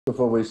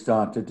Before we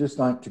start, I'd just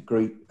like to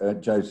greet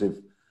Joseph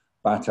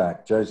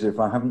Batak. Joseph,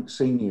 I haven't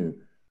seen you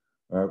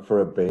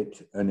for a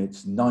bit, and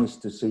it's nice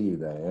to see you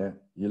there.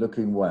 You're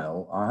looking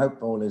well. I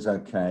hope all is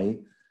okay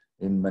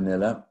in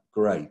Manila.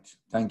 Great.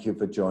 Thank you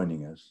for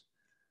joining us.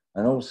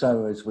 And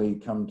also, as we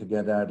come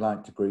together, I'd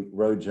like to greet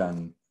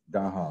Rojan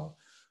Dahal.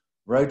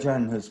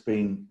 Rojan has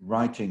been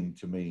writing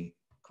to me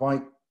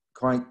quite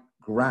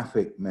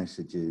graphic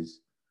messages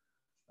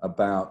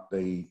about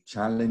the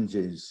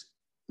challenges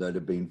that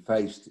have been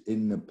faced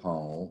in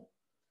Nepal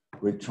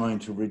with trying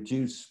to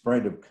reduce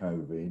spread of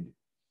COVID,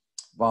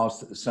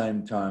 whilst at the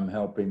same time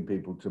helping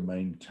people to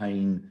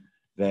maintain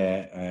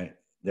their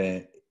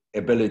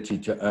ability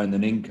to earn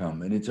an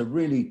income. And it's a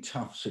really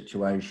tough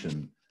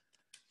situation.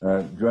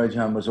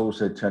 Rajan was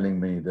also telling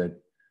me that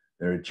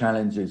there are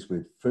challenges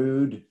with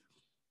food,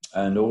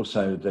 and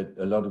also that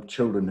a lot of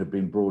children have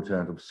been brought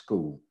out of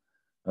school.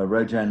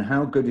 Rajan,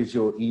 how good is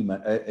your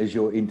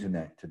your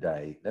internet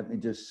today? Let me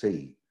just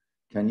see.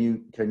 Can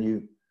you,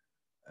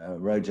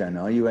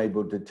 Rojan, are you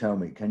able to tell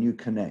me, can you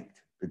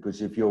connect?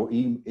 Because if your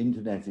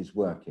internet is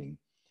working,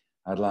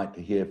 I'd like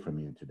to hear from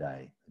you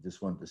today. I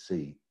just want to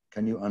see.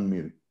 Can you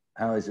unmute?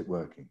 How is it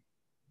working?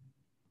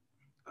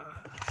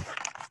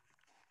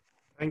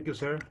 Thank you,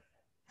 sir.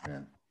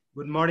 Yeah.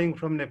 Good morning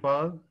from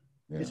Nepal.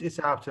 Yeah. It's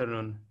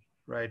afternoon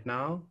right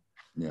now.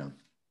 Yeah.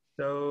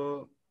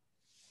 So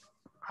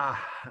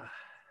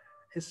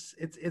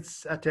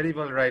it's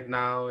terrible right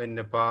now in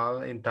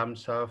Nepal in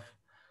terms of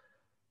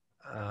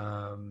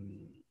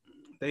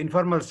the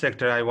informal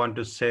sector. I want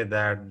to say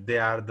that they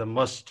are the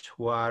most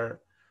who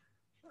are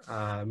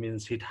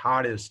hit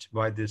hardest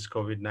by this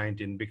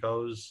COVID-19,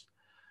 because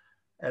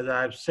as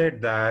I've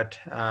said that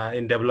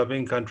in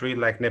developing countries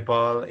like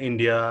Nepal,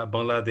 India,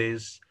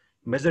 Bangladesh,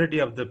 majority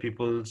of the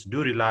peoples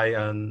do rely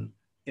on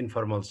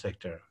informal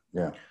sector.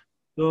 Yeah.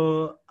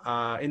 So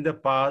in the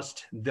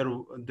past, there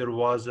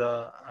was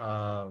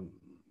a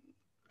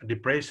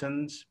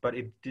depressions, but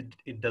it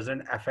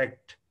didn't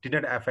affect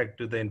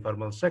to the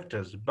informal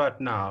sectors.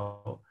 But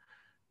now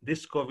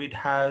this COVID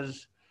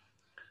has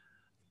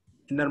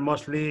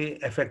enormously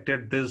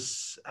affected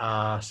these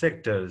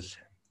sectors.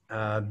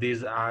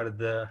 These are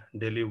the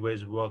daily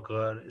wage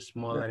worker,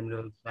 small and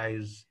middle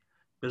size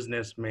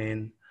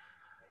businessmen,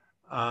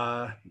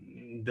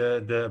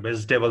 the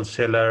vegetable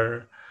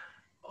seller,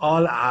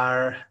 all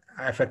are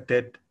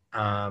affected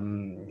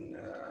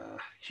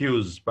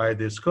huge by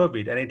this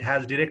COVID, and it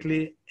has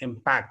directly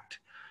impact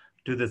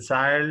to the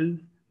child,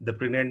 the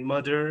pregnant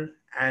mother,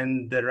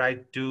 and the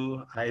right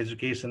to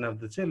education of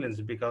the children,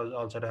 because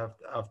all sort of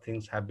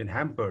things have been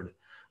hampered.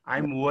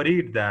 I'm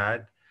worried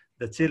that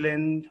the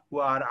children who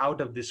are out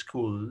of the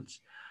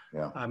schools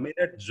may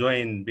not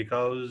join,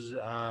 because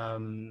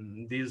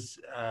these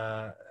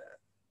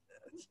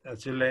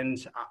children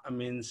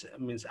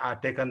are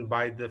taken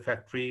by the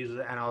factories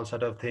and all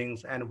sort of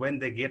things, and when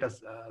they get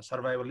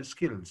survival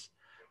skills,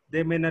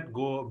 they may not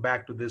go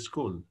back to the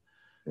school.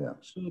 Yeah.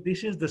 So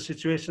this is the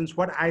situations.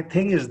 What I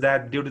think is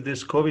that due to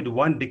this COVID,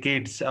 1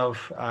 decades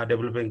of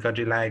developing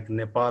country like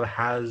Nepal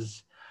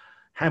has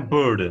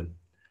hampered,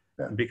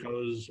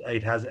 because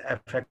it has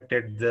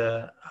affected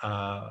the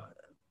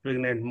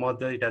pregnant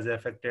mother, it has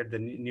affected the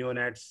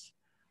neonates,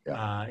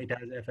 it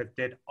has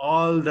affected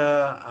all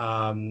the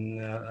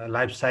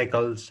life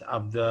cycles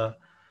of the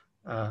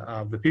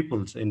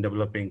peoples in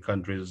developing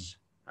countries.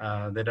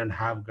 They don't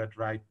have that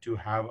right to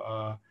have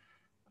a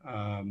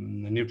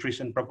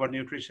nutrition, proper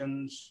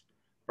nutritions,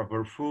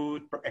 proper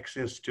food,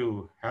 access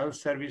to health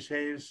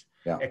services,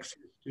 access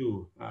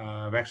to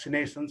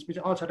vaccinations, which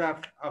all sort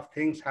of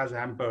things has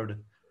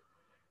hampered.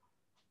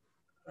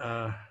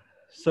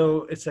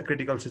 So it's a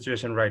critical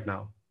situation right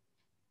now.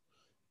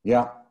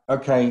 Yeah,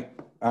 okay.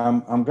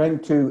 I'm going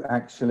to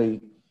actually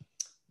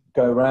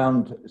go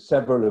around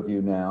several of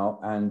you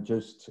now and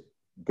just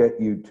get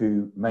you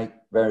to make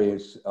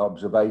various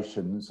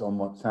observations on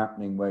what's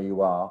happening where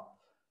you are.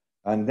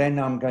 And then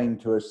I'm going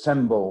to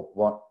assemble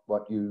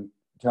what you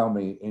tell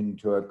me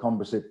into a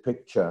composite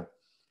picture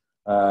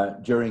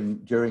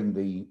during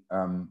the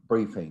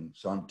briefing.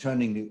 So I'm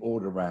turning the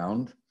order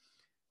around,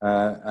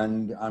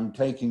 and I'm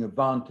taking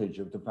advantage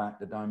of the fact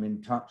that I'm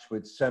in touch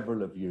with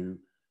several of you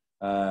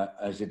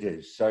as it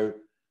is. So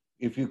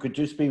if you could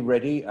just be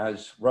ready,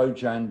 as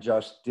Rojan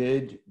just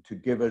did, to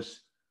give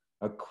us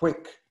a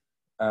quick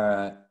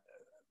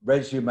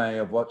resume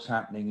of what's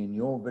happening in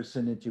your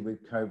vicinity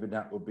with COVID,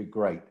 that would be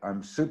great.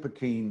 I'm super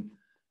keen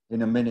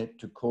in a minute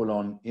to call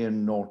on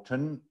Ian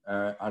Norton.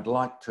 I'd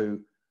like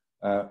to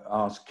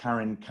ask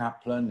Karen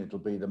Kaplan. It'll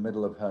be the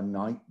middle of her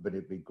night, but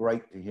it'd be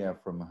great to hear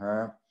from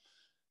her.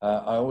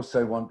 I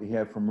also want to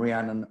hear from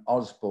Rhiannon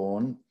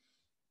Osborne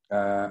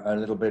a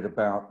little bit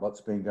about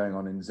what's been going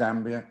on in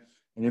Zambia.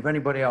 And if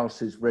anybody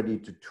else is ready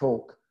to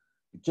talk,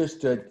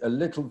 just a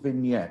little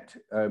vignette.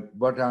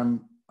 What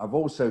I've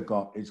also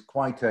got is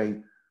quite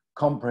a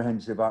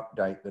comprehensive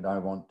update that I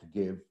want to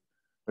give,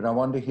 but I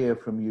want to hear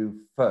from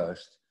you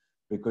first,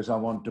 because I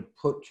want to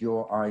put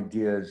your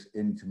ideas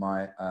into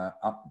my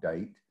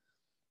update.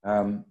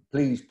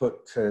 Please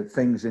put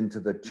things into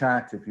the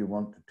chat if you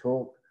want to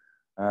talk.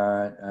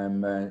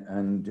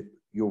 and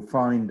you'll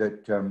find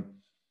that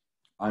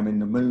I'm in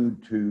the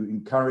mood to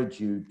encourage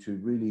you to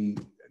really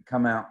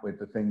come out with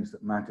the things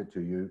that matter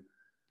to you,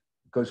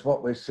 because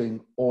what we're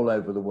seeing all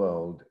over the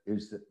world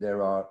is that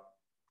there are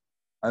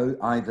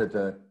either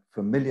the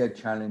familiar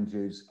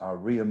challenges are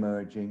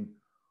re-emerging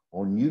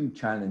or new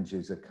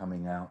challenges are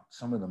coming out,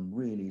 some of them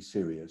really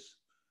serious,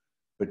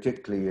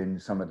 particularly in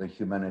some of the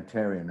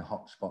humanitarian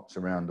hotspots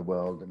around the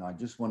world. And I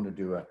just want to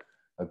do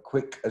a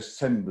quick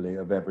assembly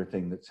of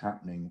everything that's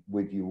happening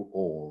with you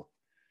all.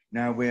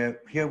 Now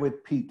we're here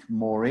with Pete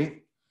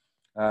Morey.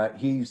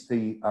 He's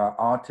the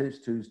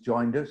artist who's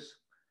joined us.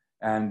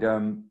 And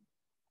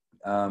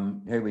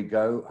here we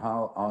go.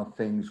 How are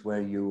things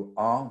where you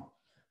are?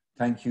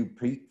 Thank you,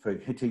 Pete, for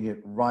hitting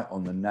it right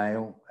on the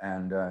nail,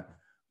 and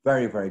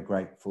very, very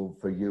grateful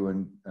for you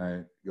and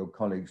your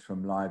colleagues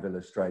from Live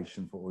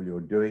Illustration for all you're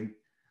doing.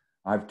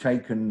 I've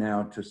taken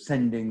now to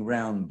sending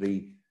round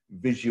the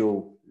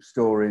visual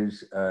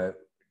stories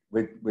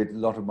with a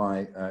lot of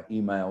my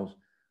emails,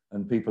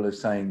 and people are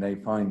saying they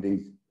find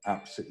these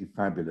absolutely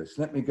fabulous.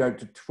 Let me go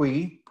to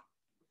Twee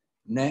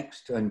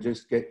next and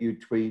just get you,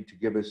 Twee, to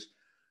give us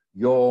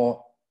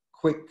your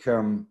quick,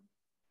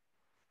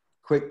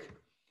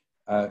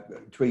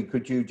 Twee,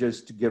 could you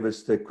just give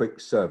us the quick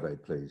survey,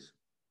 please?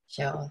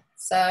 Sure.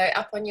 So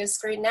up on your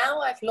screen now,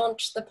 I've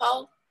launched the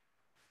poll.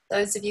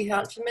 Those of you who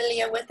aren't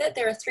familiar with it,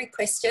 there are 3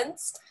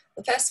 questions.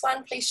 The first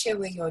one, please share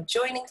where you're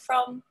joining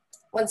from.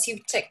 Once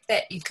you've ticked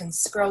that, you can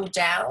scroll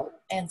down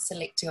and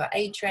select your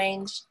age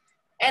range.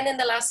 And then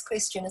the last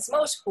question is a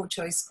multiple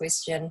choice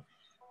question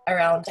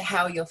around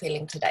how you're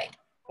feeling today.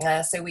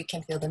 So we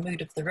can feel the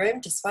mood of the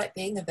room despite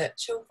being a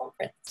virtual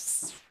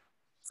conference.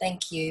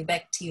 Thank you.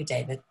 Back to you,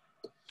 David.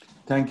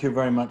 Thank you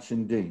very much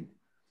indeed.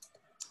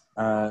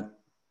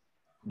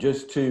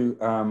 Just to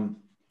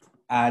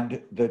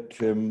add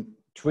that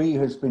Twee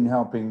has been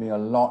helping me a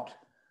lot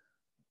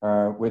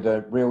with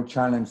a real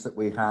challenge that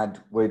we had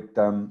with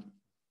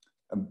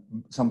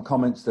some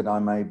comments that I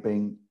made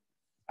being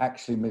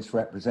actually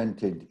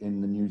misrepresented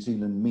in the New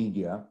Zealand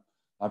media.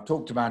 I've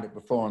talked about it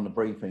before on the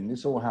briefing.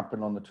 This all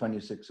happened on the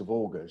 26th of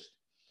August.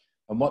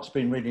 And what's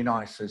been really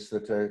nice is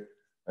that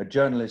a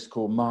journalist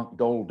called Mark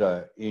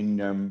Dolder in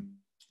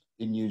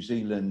New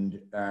Zealand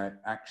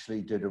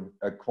actually did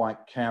a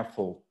quite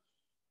careful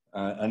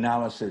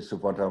analysis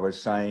of what I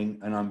was saying.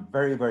 And I'm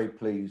very, very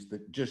pleased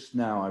that just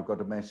now I've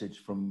got a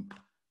message from,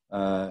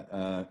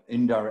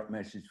 indirect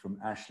message from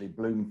Ashley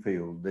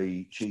Bloomfield,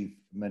 the Chief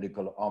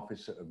Medical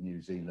Officer of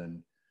New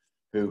Zealand,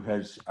 who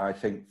has, I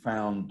think,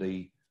 found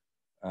the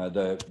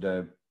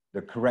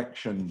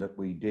correction that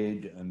we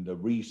did and the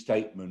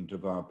restatement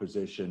of our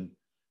position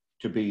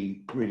to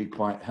be really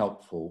quite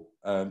helpful.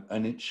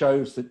 And it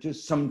shows that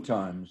just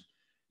sometimes,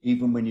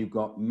 even when you've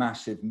got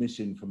massive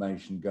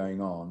misinformation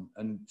going on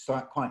and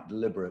quite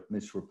deliberate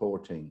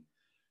misreporting,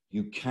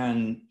 you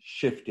can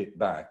shift it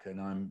back. And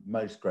I'm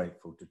most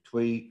grateful to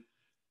Twee,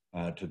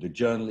 to the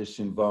journalists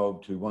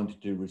involved who want to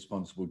do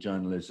responsible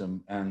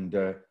journalism, and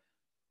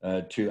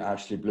to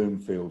Ashley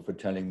Bloomfield for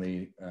telling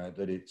me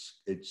that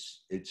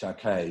it's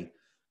okay.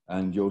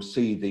 And you'll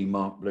see the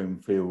Mark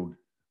Bloomfield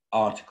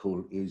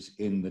article is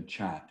in the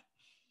chat.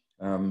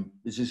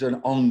 This is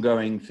an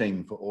ongoing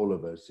thing for all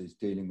of us, is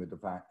dealing with the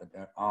fact that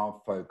there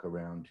are folk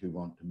around who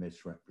want to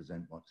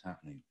misrepresent what's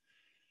happening.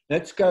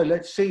 Let's go,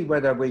 let's see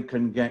whether we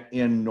can get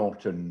Ian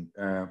Norton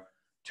to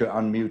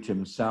unmute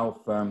himself.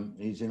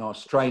 He's in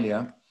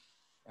Australia,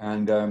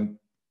 and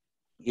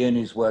Ian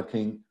is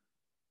working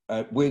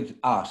with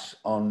us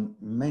on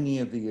many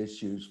of the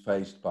issues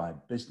faced by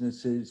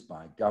businesses,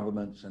 by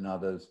governments and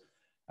others,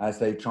 as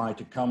they try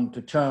to come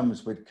to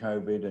terms with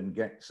COVID and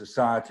get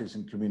societies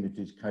and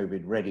communities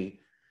COVID ready.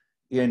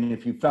 Ian,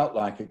 if you felt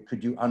like it,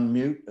 could you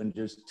unmute and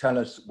just tell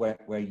us where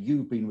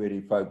you've been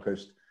really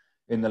focused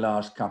in the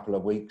last couple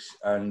of weeks,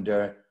 and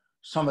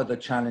some of the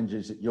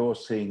challenges that you're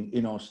seeing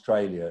in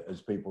Australia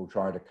as people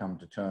try to come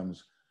to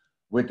terms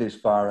with this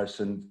virus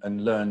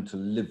and learn to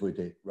live with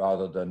it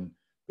rather than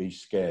be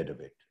scared of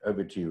it.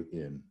 Over to you,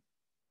 Ian.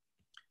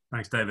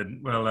 Thanks,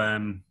 David. Well,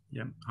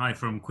 yeah, hi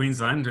from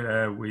Queensland.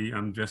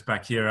 I'm just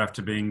back here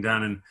after being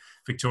down in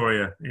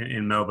Victoria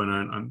in Melbourne,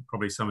 and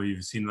probably some of you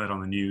have seen that on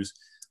the news.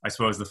 I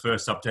suppose the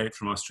first update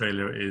from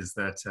Australia is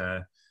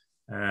that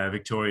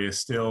Victoria is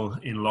still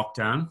in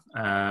lockdown,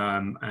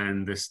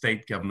 and the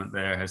state government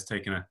there has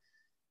taken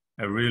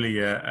a really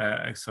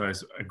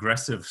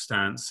aggressive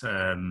stance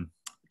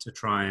to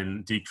try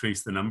and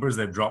decrease the numbers.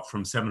 They've dropped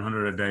from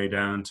 700 a day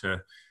down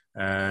to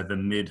the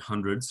mid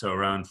hundreds, so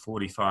around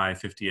 45,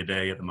 50 a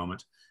day at the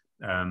moment.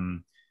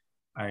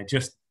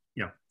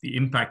 The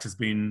impact has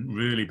been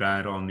really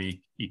bad on the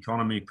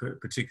economy,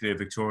 particularly of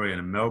Victoria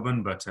and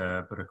Melbourne, but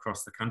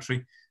across the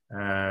country.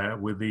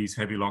 With these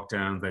heavy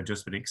lockdowns, they've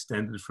just been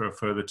extended for a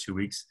further 2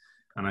 weeks.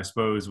 And I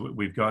suppose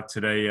we've got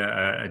today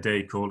a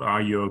day called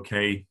Are You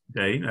OK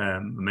Day,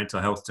 Mental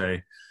Health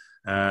Day.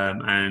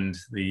 And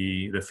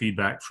the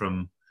feedback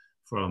from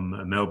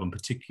Melbourne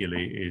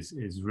particularly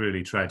is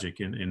really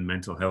tragic in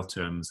mental health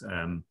terms.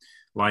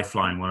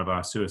 Lifeline, one of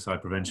our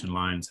suicide prevention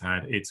lines,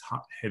 had its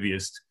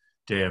heaviest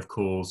day of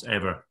calls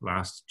ever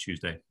last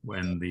Tuesday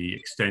when the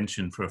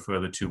extension for a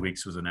further 2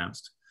 weeks was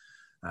announced.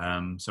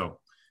 So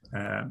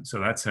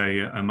that's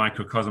a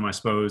microcosm, I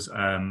suppose.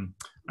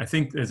 I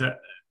think there's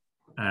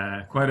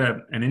quite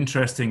an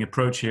interesting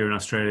approach here in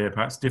Australia,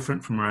 perhaps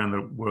different from around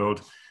the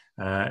world,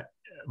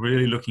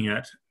 really looking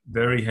at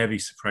very heavy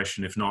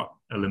suppression, if not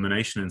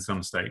elimination in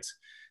some states.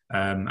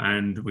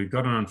 And we've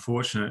got an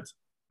unfortunate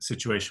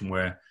situation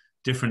where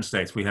different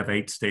states, we have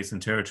 8 states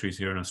and territories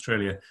here in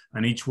Australia,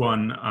 and each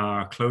one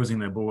are closing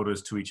their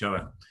borders to each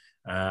other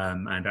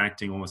and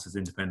acting almost as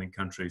independent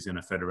countries in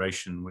a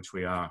federation, which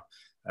we are.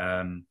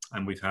 And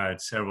we've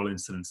had several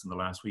incidents in the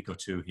last week or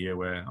two here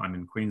where I'm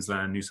in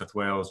Queensland, New South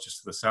Wales, just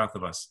to the south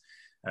of us,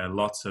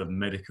 lots of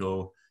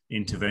medical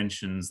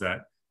interventions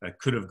that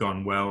could have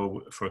gone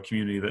well for a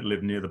community that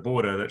lived near the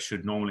border that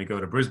should normally go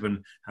to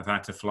Brisbane have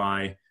had to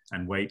fly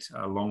and wait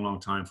a long,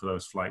 long time for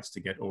those flights to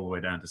get all the way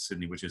down to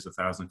Sydney, which is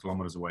 1,000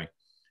 kilometers away,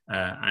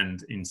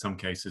 and in some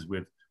cases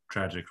with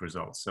tragic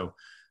results. So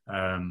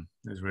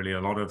there's really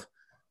a lot of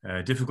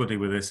difficulty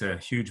with this, a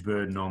huge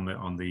burden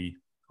on the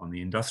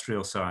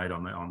industrial side,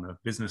 on the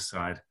business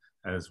side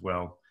as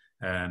well,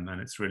 and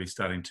it's really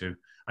starting to,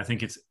 I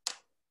think it's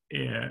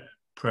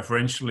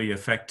preferentially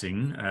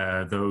affecting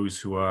those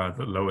who are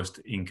the lowest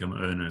income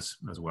earners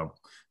as well.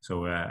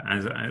 So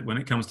when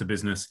it comes to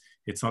business,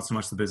 it's not so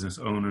much the business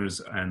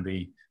owners and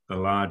the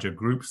larger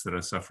groups that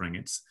are suffering.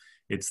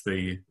 It's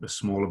the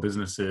smaller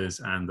businesses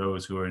and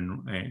those who are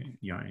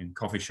in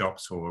coffee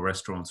shops or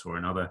restaurants or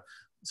in other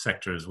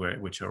sectors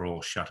which are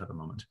all shut at the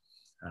moment.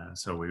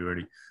 So we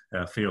really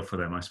feel for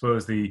them. I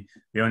suppose the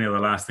only other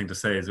last thing to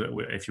say is that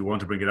if you want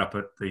to bring it up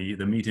at the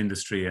meat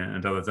industry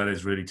and others, that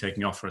is really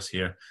taking off for us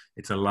here.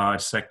 It's a large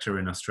sector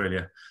in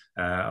Australia.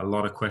 A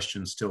lot of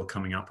questions still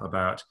coming up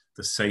about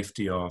the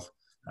safety of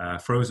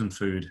frozen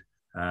food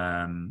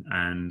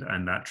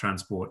and that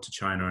transport to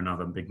China and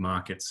other big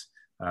markets.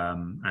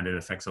 And it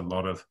affects a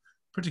lot of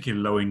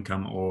particularly low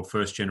income or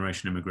first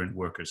generation immigrant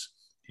workers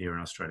here in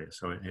Australia.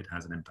 So it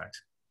has an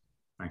impact.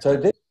 Thanks.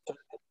 So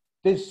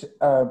this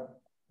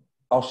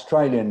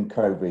Australian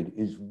COVID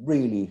is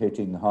really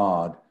hitting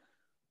hard.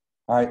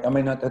 I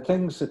mean, the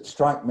things that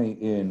strike me,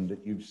 Ian,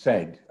 that you've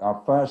said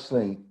are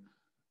firstly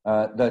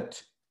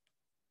that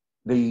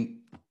the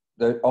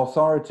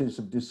authorities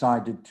have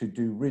decided to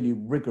do really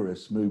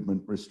rigorous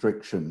movement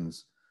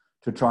restrictions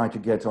to try to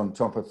get on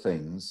top of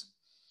things.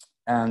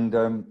 And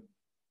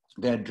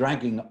they're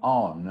dragging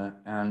on,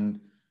 and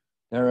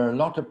there are a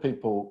lot of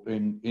people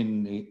in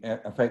the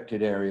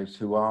affected areas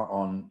who are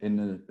in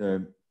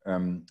the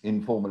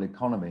informal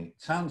economy.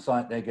 It sounds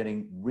like they're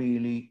getting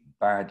really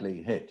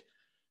badly hit.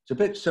 It's a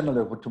bit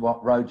similar to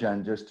what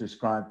Rojan just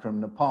described from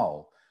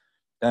Nepal.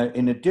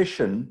 In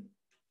addition,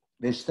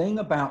 this thing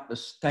about the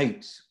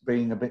states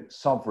being a bit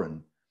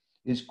sovereign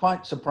is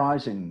quite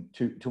surprising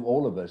to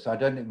all of us. I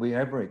don't think we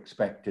ever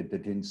expected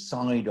that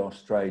inside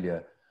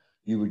Australia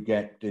you would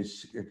get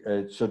this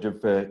sort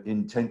of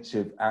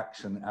intensive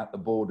action at the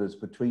borders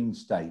between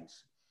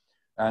states.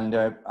 And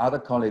other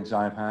colleagues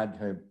I've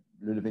had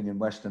living in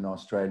Western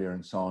Australia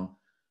and so on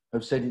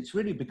have said it's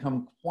really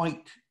become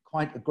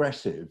quite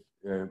aggressive.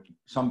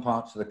 Some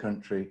parts of the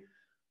country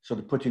sort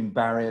of putting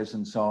barriers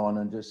and so on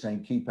and just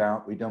saying, keep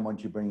out, we don't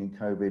want you bringing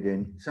COVID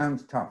in.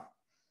 Sounds tough.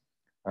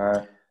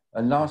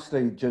 And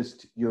lastly,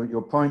 just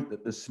your point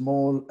that the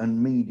small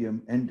and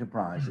medium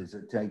enterprises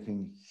are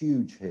taking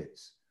huge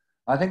hits.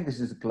 I think this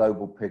is a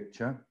global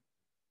picture.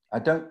 I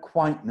don't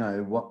quite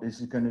know what this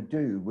is going to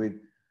do with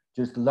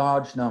just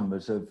large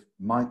numbers of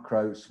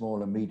micro,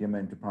 small and medium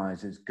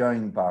enterprises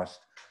going bust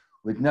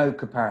with no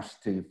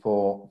capacity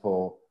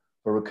for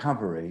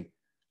recovery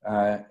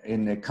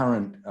in the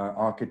current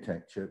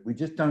architecture. We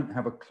just don't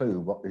have a clue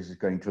what this is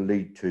going to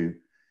lead to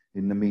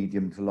in the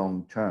medium to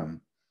long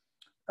term.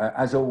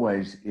 As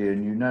always,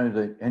 Ian, you know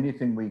that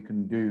anything we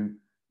can do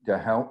to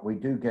help, we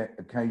do get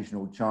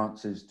occasional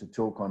chances to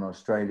talk on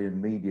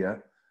Australian media.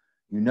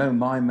 You know,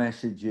 my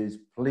message is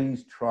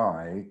please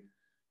try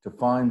to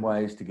find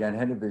ways to get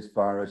ahead of this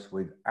virus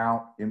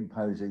without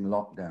imposing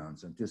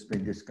lockdowns. I've just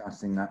been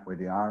discussing that with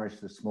the Irish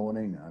this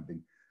morning. I've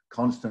been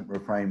constant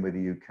refrain with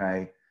the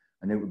UK,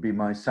 and it would be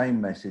my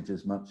same message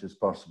as much as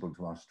possible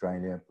to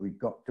Australia. We've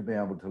got to be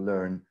able to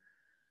learn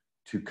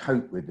to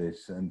cope with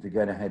this and to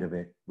get ahead of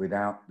it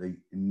without the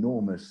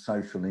enormous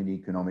social and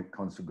economic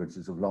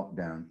consequences of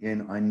lockdown.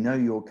 Ian, I know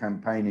you're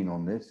campaigning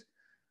on this.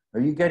 Are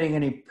you getting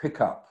any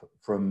pickup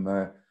from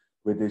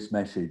with this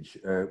message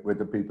with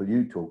the people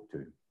you talk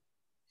to?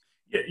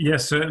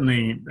 Yes,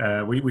 certainly.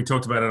 We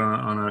talked about it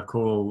on a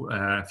call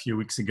a few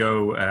weeks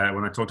ago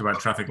when I talked about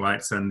traffic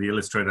lights, and the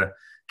illustrator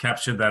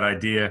captured that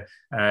idea.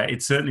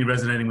 It's certainly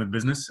resonating with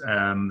business,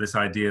 this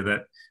idea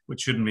that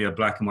which shouldn't be a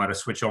black and white, a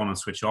switch on and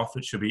switch off.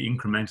 It should be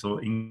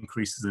incremental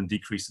increases and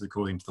decreases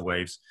according to the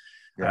waves.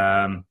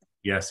 Yeah.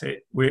 Yes,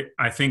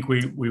 I think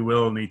we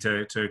will need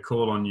to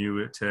call on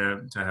you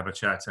to have a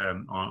chat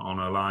on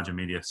a larger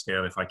media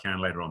scale if I can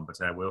later on, but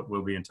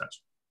we'll be in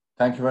touch.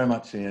 Thank you very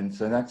much, Ian.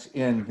 So that's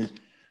Ian, who's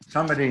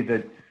somebody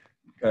that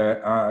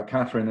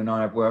Catherine and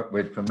I have worked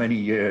with for many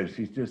years.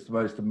 He's just the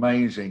most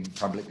amazing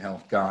public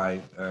health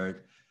guy,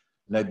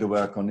 led the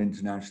work on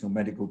international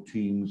medical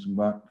teams and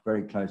worked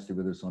very closely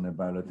with us on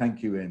Ebola.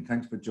 Thank you, Ian.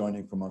 Thanks for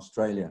joining from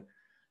Australia.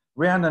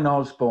 Rhiannon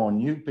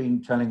Osborne, you've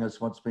been telling us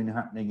what's been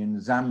happening in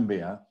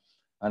Zambia,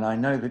 and I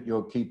know that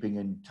you're keeping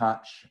in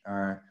touch.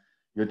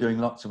 You're doing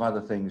lots of other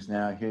things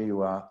now. Here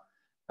you are.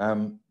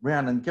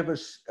 Rhiannon, give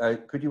us,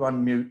 could you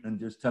unmute and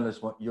just tell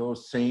us what you're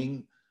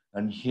seeing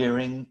and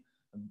hearing,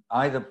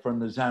 either from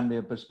the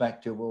Zambia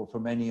perspective or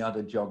from any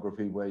other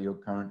geography where you're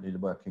currently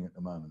working at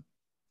the moment?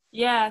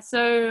 Yeah,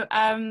 so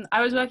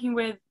I was working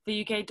with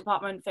the UK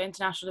Department for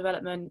International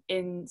Development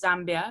in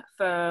Zambia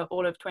for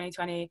all of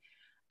 2020,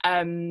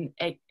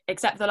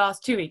 except the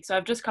last 2 weeks. So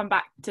I've just come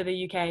back to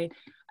the UK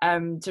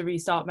to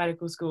restart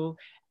medical school.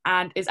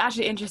 And it's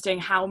actually interesting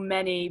how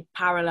many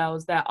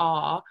parallels there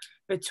are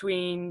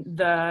between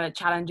the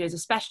challenges,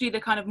 especially the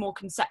kind of more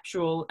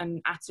conceptual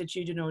and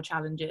attitudinal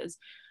challenges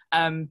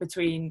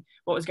between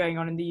what was going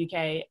on in the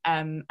UK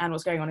and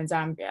what's going on in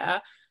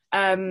Zambia.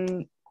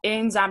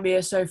 In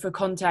Zambia, so for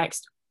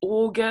context,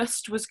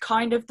 August was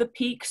kind of the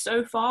peak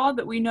so far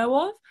that we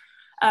know of.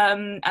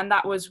 And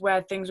that was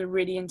where things were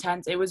really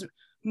intense. It was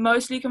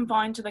mostly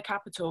confined to the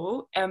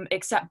capital,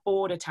 except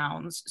border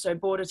towns. So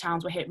border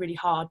towns were hit really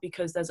hard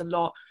because there's a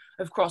lot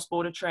of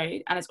cross-border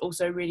trade. And it's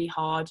also really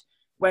hard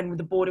when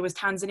the border was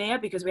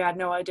Tanzania because we had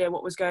no idea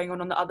what was going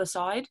on the other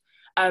side.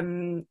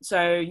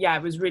 So yeah,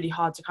 it was really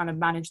hard to kind of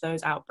manage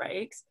those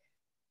outbreaks.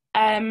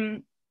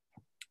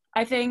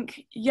 I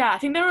think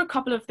there are a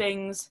couple of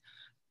things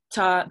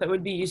that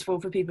would be useful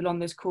for people on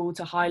this call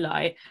to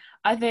highlight.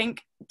 I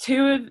think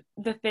two of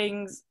the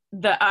things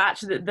that are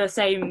actually the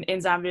same in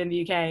Zambia and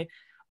the UK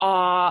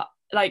are,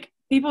 like,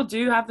 people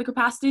do have the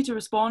capacity to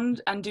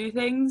respond and do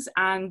things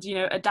and, you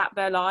know, adapt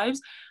their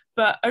lives,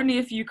 but only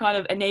if you kind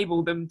of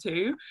enable them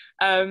to.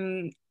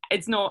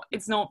 It's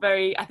not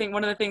very, I think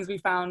one of the things we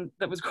found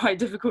that was quite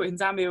difficult in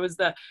Zambia was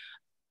that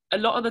a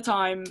lot of the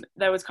time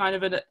there was kind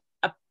of a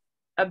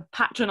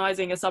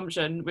patronizing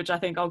assumption, which I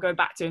think I'll go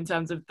back to in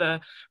terms of the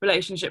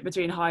relationship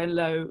between high and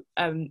low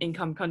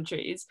income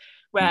countries,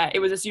 where it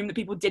was assumed that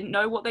people didn't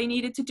know what they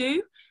needed to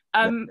do.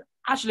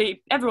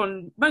 Actually,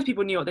 most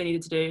people knew what they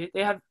needed to do.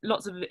 They have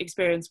lots of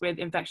experience with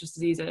infectious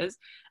diseases,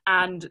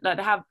 and like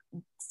they have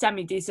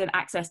semi-decent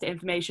access to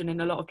information in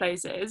a lot of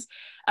places.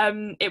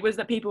 It was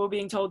that people were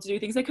being told to do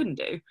things they couldn't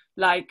do,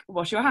 like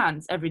wash your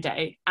hands every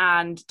day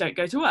and don't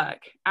go to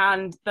work.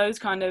 And those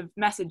kind of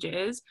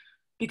messages,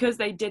 because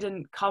they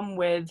didn't come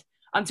with,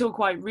 until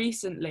quite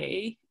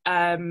recently,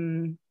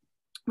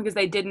 because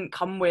they didn't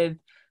come with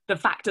the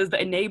factors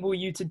that enable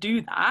you to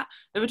do that,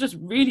 they were just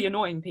really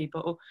annoying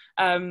people,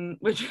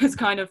 which was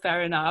kind of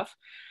fair enough.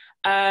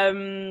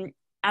 And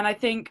I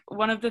think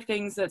one of the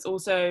things that's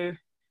also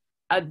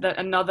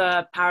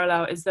another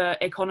parallel is the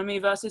economy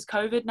versus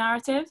COVID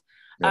narrative.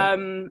 Yeah.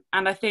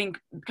 And I think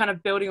kind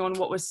of building on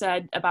what was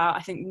said about, I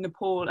think,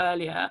 Nepal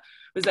earlier,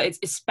 was that it's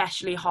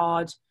especially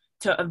hard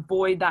to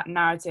avoid that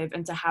narrative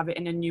and to have it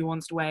in a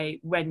nuanced way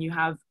when you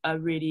have a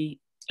really,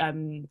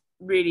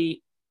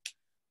 really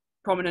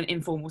prominent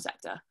informal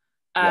sector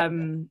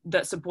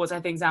that supports, I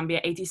think,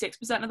 Zambia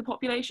 86% of the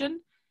population.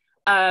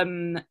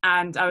 And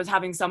I was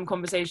having some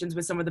conversations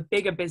with some of the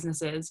bigger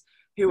businesses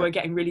who were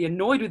getting really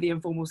annoyed with the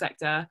informal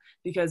sector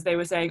because they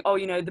were saying, oh,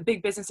 you know, the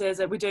big businesses,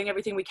 we're doing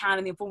everything we can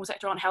and the informal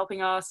sector aren't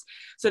helping us.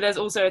 So there's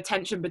also a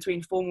tension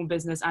between formal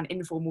business and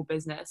informal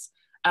business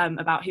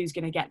about who's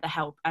going to get the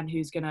help and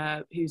who's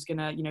gonna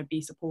you know,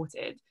 be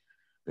supported.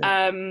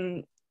 Yeah.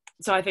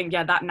 So I think,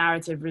 yeah, that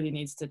narrative really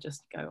needs to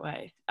just go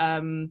away.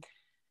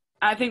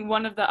 I think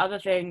one of the other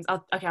things,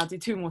 I'll do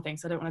two more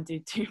things. I don't want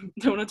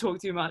to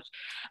talk too much.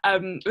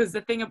 Was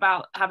the thing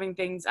about having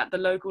things at the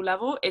local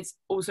level. It's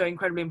also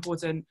incredibly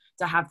important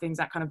to have things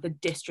at kind of the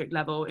district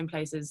level in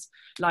places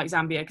like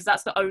Zambia, because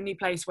that's the only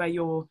place where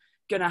you're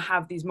going to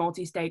have these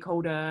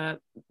multi-stakeholder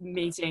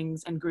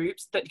meetings and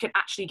groups that can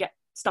actually get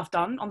stuff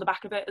done on the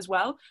back of it as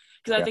well.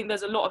 Because I think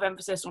there's a lot of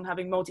emphasis on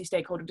having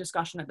multi-stakeholder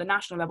discussion at the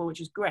national level, which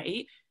is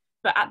great.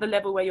 But at the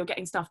level where you're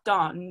getting stuff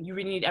done, you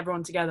really need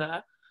everyone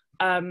together.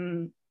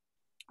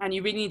 And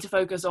you really need to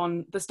focus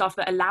on the stuff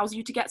that allows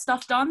you to get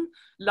stuff done,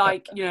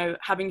 like, you know,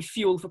 having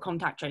fuel for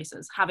contact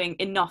tracers, having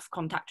enough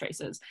contact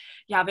tracers,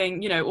 having,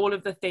 you know, all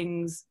of the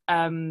things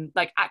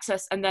like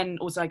access. And then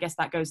also, I guess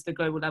that goes to the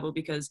global level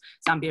because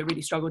Zambia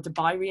really struggled to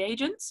buy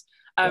reagents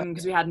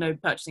because we had no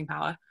purchasing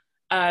power.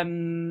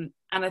 And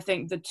I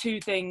think the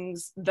two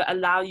things that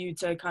allow you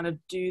to kind of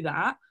do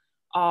that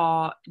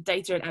are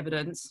data and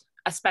evidence,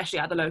 especially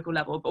at the local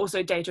level, but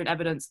also data and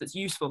evidence that's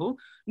useful,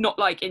 not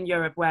like in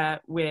Europe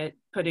where we're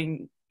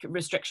putting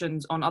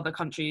restrictions on other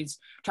countries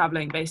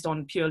traveling based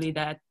on purely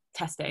their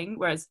testing,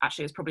 whereas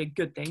actually it's probably a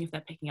good thing if they're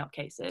picking up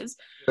cases.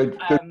 Good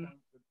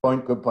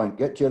point.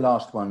 Get to your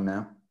last one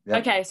now.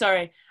 Yep. Okay,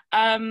 sorry.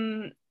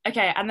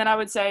 Okay, and then I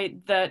would say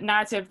the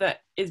narrative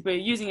that we're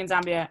using in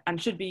Zambia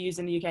and should be used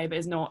in the UK, but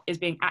is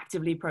being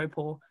actively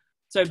pro-poor.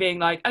 So being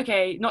like,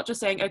 okay, not just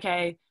saying,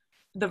 okay,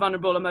 the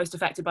vulnerable are most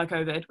affected by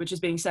COVID, which is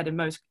being said in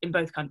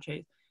both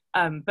countries,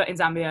 But in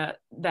Zambia,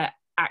 they're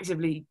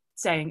actively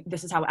saying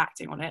this is how we're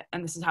acting on it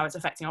and this is how it's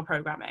affecting our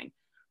programming,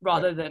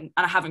 rather than,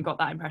 and I haven't got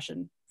that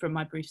impression from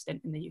my brief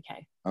stint in the UK.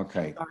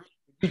 Okay. Sorry.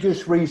 You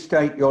just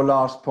restate your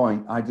last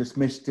point. I just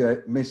missed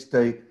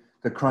the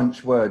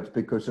crunch words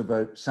because of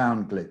a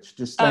sound glitch.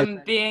 Just say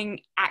being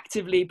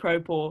actively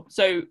pro-poor.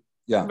 So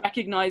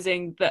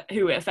recognizing that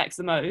who it affects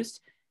the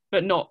most,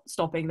 but not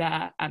stopping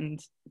there and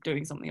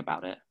doing something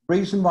about it.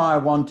 Reason why I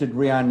wanted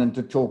Rhiannon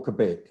to talk a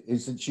bit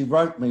is that she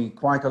wrote me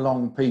quite a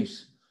long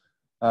piece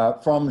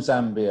from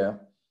Zambia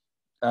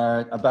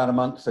about a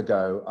month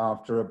ago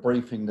after a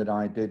briefing that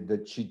I did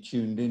that she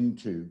tuned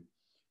into.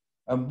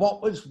 And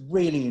what was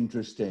really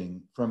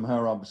interesting from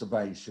her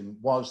observation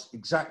was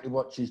exactly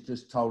what she's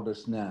just told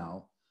us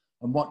now,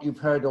 and what you've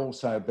heard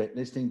also a bit,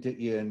 listening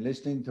to Ian,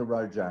 listening to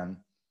Rojan.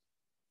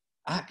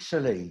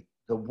 Actually,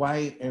 the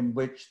way in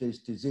which this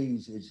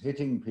disease is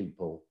hitting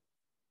people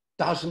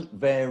doesn't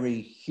vary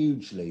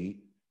hugely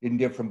in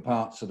different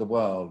parts of the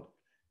world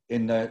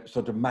in the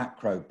sort of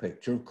macro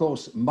picture. Of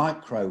course,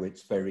 micro,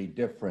 it's very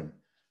different,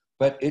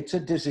 but it's a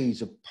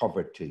disease of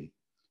poverty.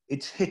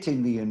 It's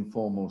hitting the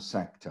informal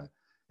sector.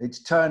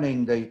 It's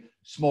turning the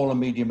small and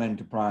medium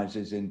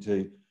enterprises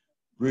into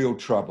real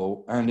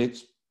trouble, and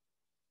it's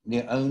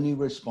the only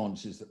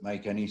responses that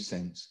make any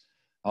sense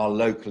are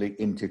locally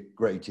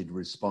integrated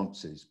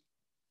responses.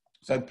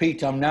 So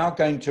Pete, I'm now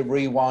going to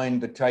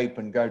rewind the tape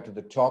and go to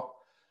the top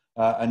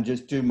and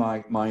just do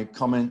my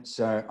comments.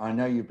 I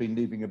know you've been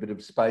leaving a bit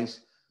of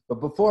space,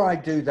 but before I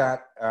do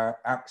that,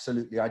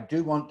 absolutely, I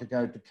do want to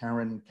go to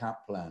Karen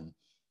Kaplan.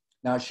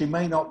 Now, she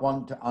may not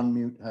want to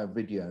unmute her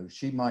video.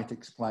 She might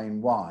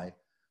explain why.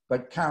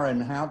 But Karen,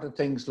 how do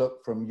things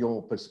look from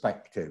your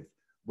perspective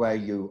where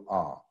you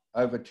are?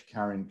 Over to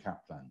Karen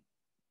Kaplan.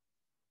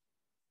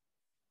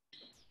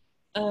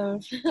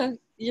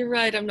 You're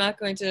right, I'm not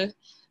going to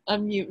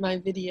unmute my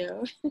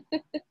video.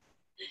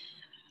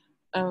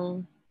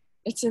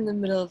 It's in the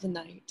middle of the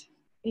night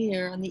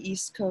here on the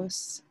East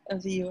Coast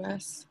of the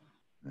US.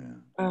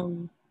 Yeah.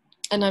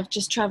 And I've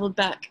just traveled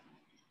back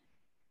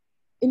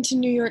into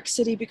New York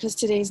City because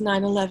today's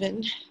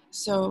 9/11.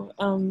 So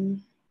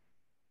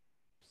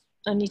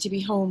I need to be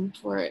home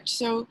for it.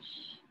 So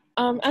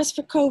as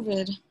for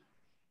COVID,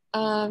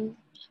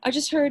 I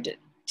just heard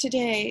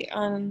today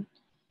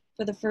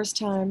for the first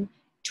time,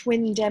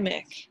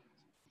 twindemic.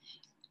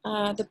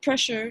 The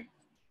pressure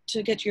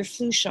to get your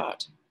flu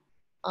shot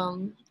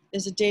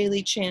is a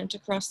daily chant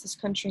across this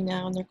country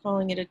now, and they're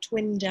calling it a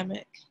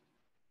twindemic,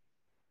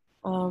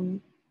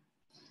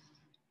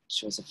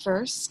 which was a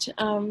first.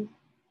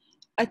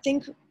 I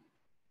think,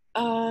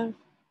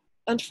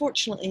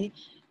 unfortunately,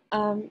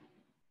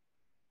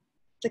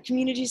 the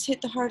communities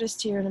hit the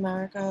hardest here in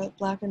America,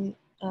 Black and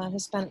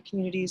Hispanic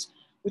communities,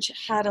 which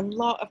had a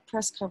lot of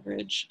press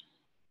coverage,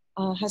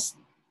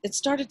 it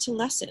started to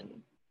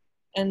lessen.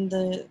 And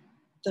the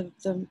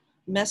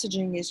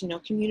messaging is,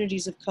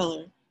 communities of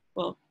color.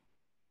 Well,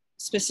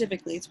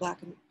 specifically it's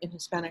Black and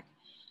Hispanic.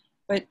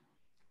 But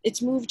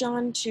it's moved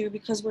on to,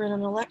 because we're in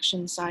an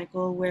election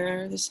cycle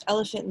where this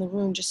elephant in the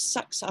room just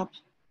sucks up,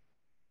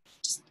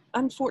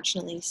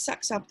 unfortunately,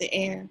 sucks up the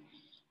air.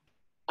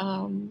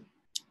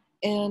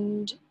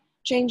 And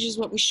changes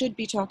what we should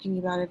be talking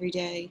about every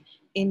day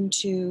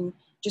into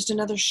just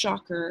another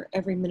shocker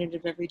every minute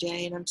of every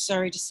day. And I'm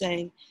sorry to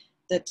say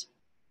that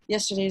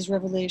yesterday's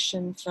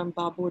revelation from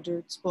Bob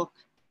Woodward's book,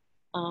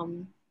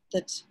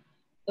 that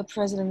the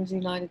President of the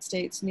United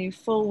States knew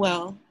full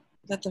well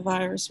that the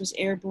virus was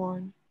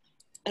airborne.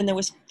 And there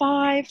was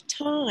 5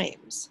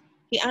 times,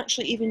 he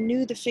actually even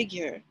knew the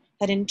figure,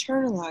 had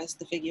internalized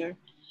the figure,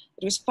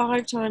 it was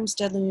 5 times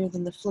deadlier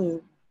than the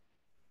flu.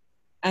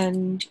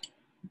 And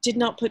did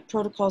not put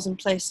protocols in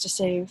place to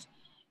save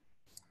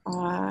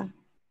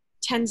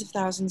tens of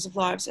thousands of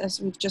lives, as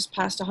we've just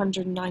passed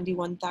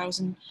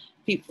 191,000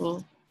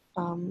 people,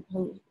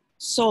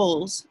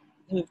 souls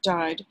who have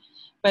died.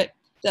 But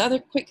the other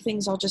quick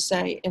things I'll just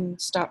say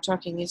and stop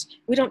talking is,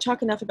 we don't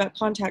talk enough about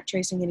contact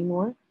tracing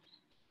anymore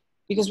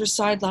because we're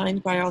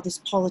sidelined by all this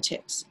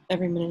politics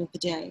every minute of the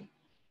day.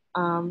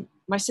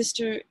 My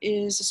sister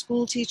is a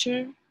school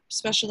teacher,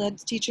 special ed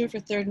teacher for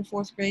 3rd and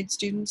 4th grade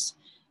students.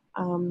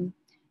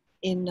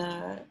 In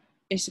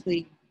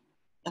basically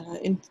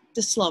in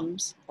the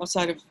slums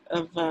outside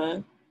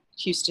of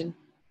Houston.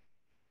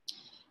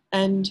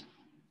 And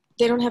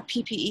they don't have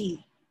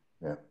PPE.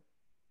 Yeah.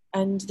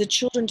 And the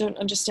children don't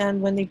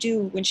understand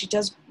when she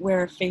does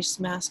wear a face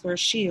mask or a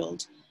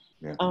shield.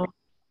 Yeah.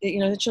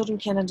 The children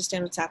can't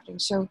understand what's happening.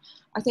 So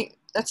I think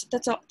that's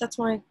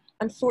my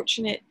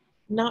unfortunate,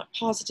 not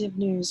positive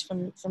news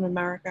from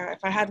America. If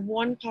I had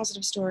one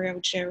positive story I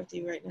would share with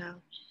you right now,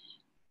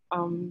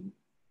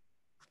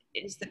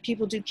 is that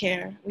people do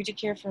care. We do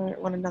care for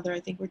one another. I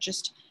think we're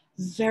just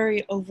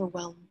very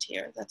overwhelmed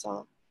here. That's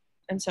all.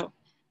 And so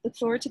look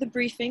forward to the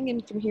briefing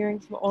and from hearing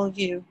from all of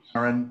you.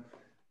 Aaron,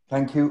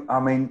 thank you.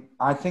 I mean,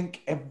 I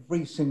think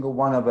every single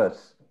one of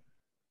us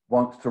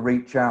wants to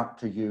reach out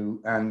to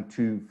you and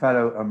to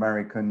fellow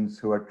Americans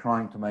who are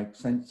trying to make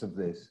sense of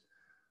this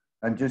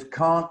and just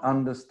can't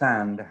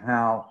understand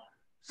how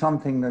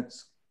something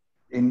that's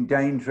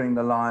endangering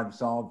the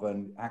lives of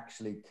and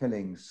actually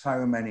killing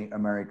so many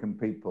American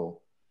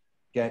people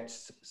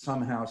gets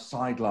somehow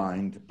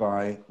sidelined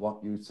by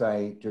what you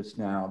say just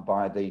now,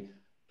 by the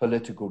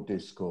political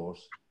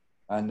discourse.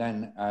 And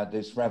then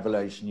this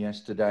revelation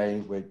yesterday,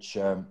 which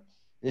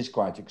is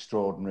quite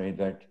extraordinary,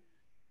 that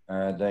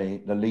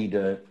the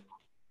leader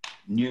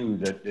knew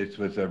that this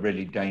was a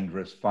really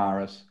dangerous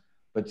virus,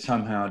 but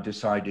somehow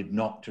decided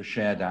not to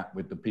share that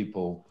with the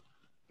people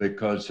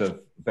because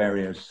of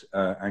various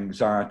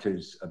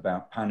anxieties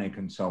about panic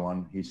and so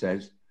on, he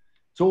says.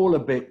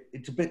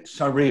 It's a bit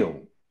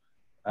surreal.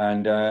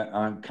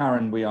 And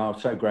Karen, we are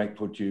so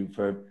grateful to you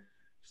for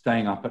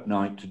staying up at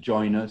night to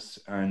join us,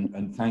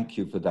 and thank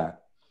you for that.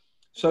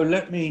 So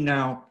let me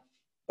now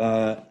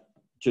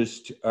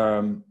just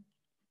go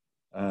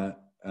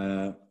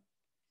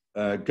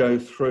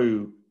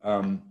through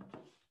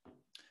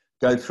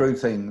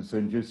things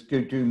and just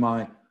do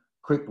my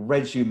quick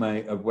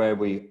resume of where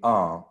we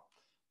are,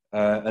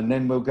 and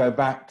then we'll go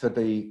back to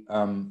the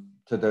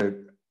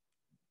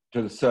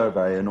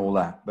survey and all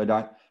that. But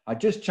I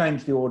just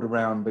changed the order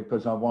around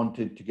because I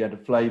wanted to get a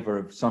flavour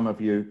of some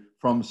of you,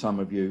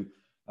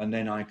 and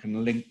then I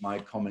can link my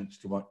comments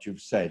to what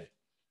you've said.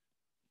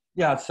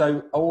 Yeah,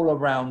 so all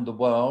around the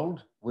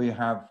world, we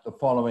have the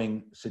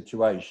following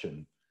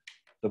situation.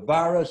 The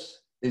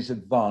virus is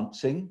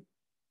advancing.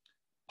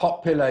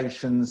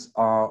 Populations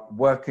are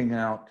working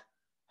out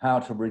how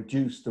to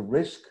reduce the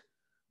risk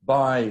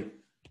by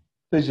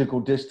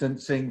physical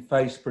distancing,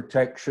 face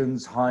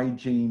protections,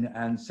 hygiene,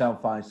 and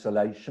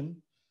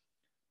self-isolation.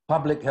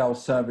 Public health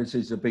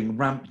services are being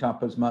ramped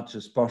up as much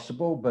as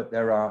possible, but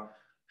there are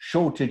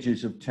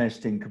shortages of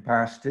testing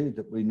capacity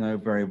that we know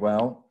very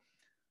well.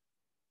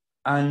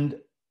 And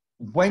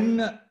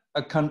when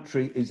a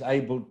country is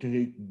able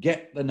to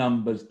get the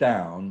numbers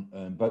down,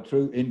 but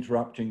through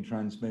interrupting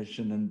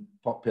transmission and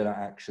popular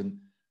action,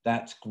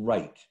 that's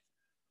great.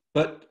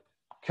 But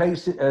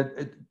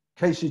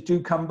cases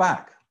do come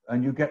back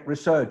and you get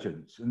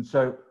resurgence. And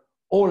so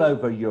all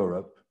over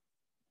Europe,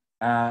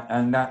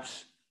 and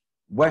that's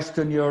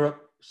Western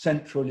Europe,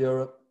 Central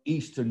Europe,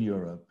 Eastern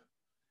Europe,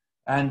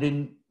 and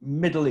in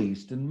Middle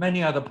East and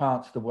many other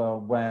parts of the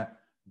world where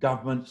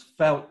governments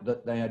felt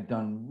that they had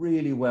done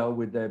really well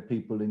with their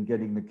people in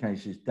getting the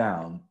cases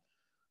down,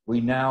 we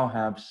now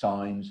have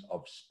signs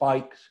of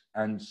spikes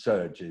and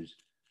surges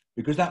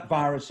because that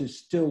virus is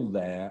still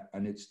there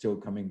and it's still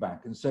coming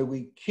back. And so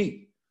we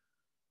keep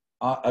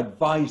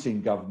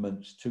advising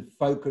governments to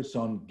focus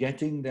on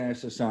getting their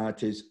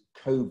societies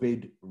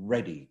COVID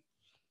ready.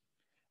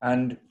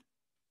 And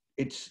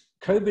it's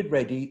COVID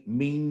ready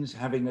means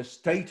having a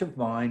state of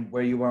mind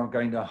where you are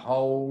going to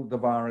hold the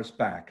virus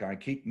back. I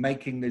keep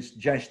making this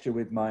gesture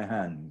with my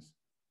hands.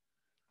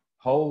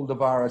 Hold the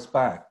virus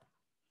back.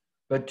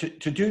 But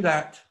to do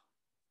that,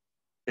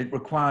 it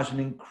requires an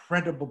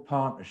incredible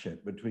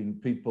partnership between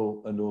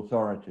people and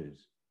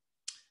authorities.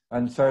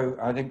 And so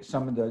I think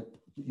some of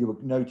you were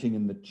noting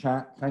in the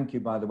chat, thank you,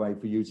 by the way,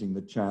 for using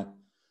the chat,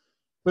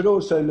 but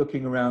also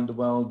looking around the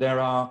world, there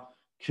are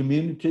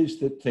communities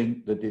that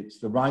think that it's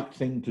the right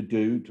thing to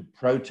do to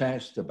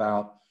protest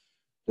about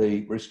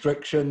the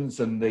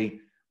restrictions and the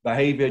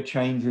behavior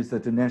changes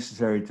that are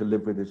necessary to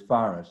live with this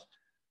virus.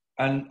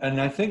 And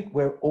I think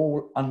we're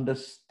all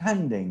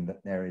understanding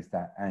that there is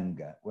that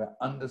anger. We're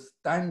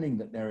understanding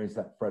that there is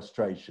that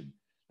frustration,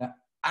 that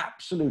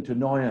absolute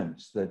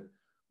annoyance that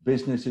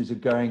businesses are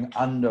going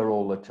under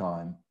all the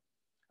time.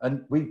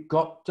 And we've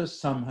got to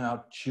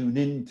somehow tune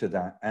into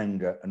that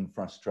anger and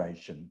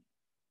frustration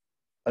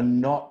and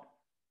not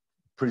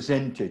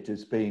present it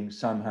as being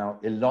somehow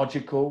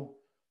illogical,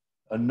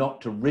 and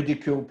not to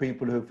ridicule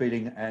people who are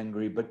feeling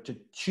angry, but to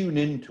tune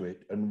into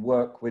it and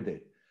work with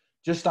it.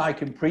 Just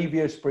like in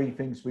previous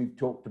briefings, we've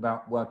talked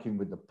about working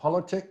with the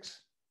politics,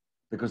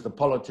 because the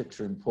politics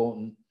are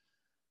important.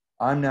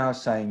 I'm now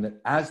saying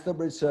that as the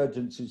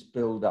resurgences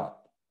build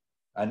up,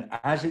 and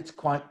as it's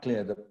quite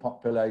clear that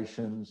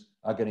populations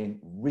are getting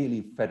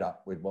really fed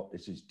up with what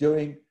this is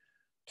doing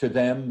to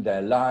them,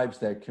 their lives,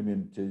 their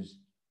communities,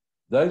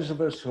 those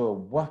of us who are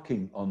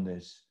working on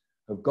this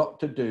have got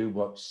to do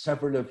what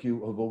several of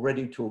you have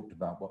already talked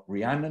about, what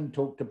Rhiannon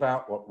talked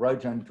about, what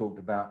Rojan talked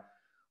about.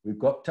 We've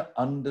got to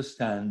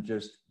understand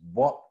just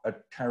what a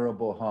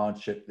terrible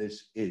hardship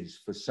this is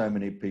for so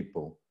many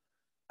people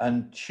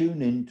and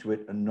tune into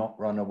it and not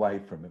run away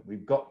from it.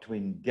 We've got to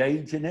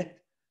engage in it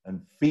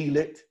and feel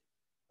it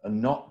and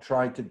not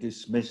try to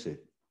dismiss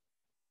it.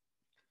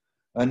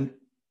 And,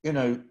 you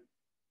know,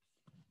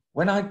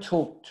 when I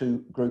talk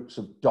to groups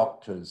of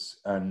doctors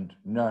and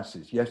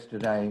nurses,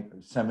 yesterday,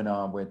 a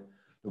seminar with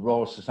the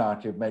Royal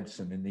Society of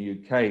Medicine in the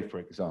UK, for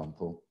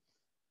example,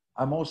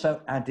 I'm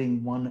also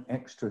adding one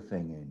extra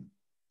thing in.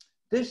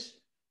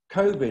 This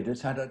COVID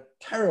has had a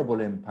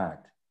terrible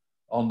impact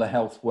on the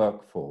health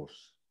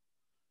workforce.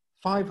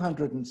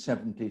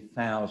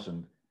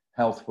 570,000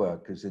 health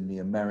workers in the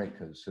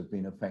Americas have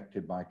been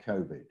affected by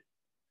COVID.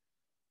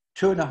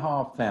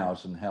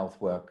 2,500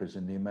 health workers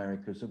in the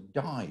Americas have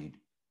died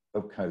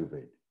of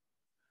COVID.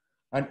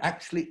 And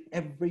actually,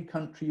 every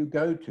country you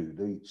go to,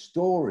 the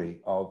story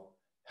of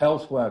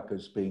health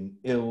workers being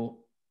ill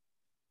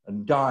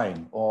and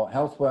dying, or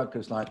health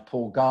workers like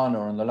Paul Garner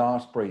on the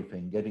last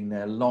briefing getting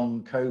their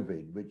long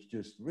COVID, which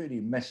just really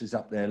messes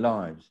up their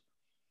lives,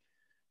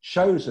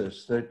 shows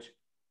us that,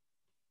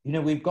 you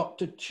know, we've got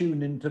to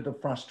tune into the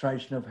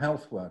frustration of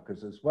health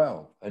workers as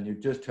well. And you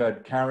just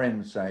heard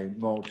Karen say,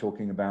 more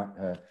talking about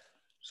her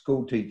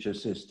school teacher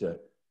sister,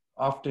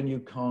 often you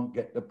can't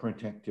get the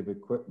protective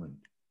equipment.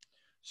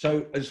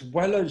 So as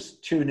well as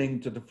tuning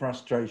to the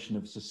frustration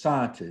of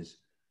societies,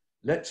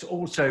 let's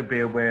also be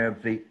aware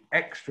of the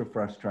extra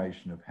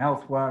frustration of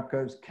health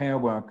workers, care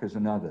workers,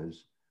 and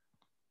others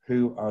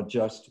who are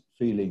just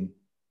feeling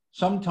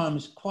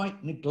sometimes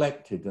quite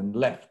neglected and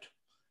left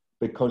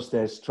because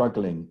they're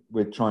struggling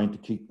with trying to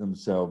keep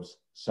themselves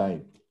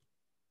safe.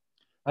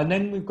 And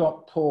then we've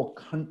got poor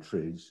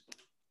countries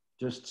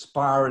just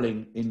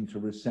spiraling into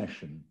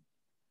recession.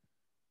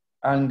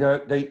 And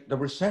the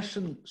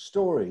recession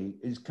story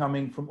is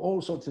coming from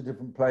all sorts of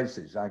different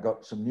places. I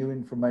got some new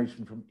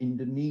information from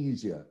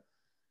Indonesia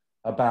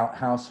about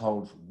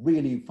households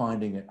really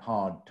finding it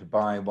hard to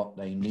buy what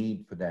they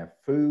need for their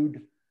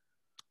food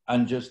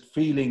and just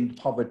feeling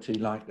poverty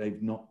like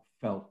they've not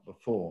felt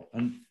before.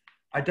 And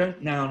I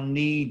don't now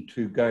need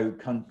to go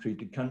country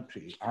to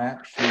country. I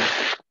actually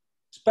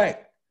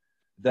expect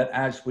that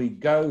as we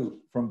go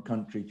from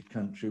country to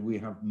country, we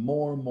have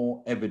more and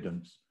more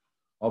evidence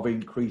of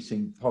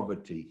increasing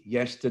poverty.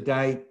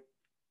 Yesterday,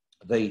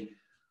 the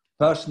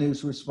person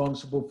who's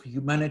responsible for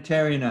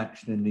humanitarian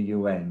action in the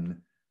UN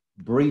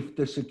briefed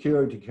the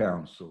Security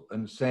Council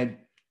and said,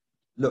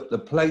 look, the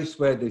place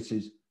where this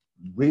is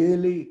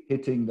really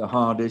hitting the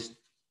hardest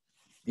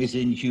is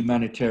in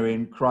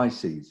humanitarian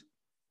crises.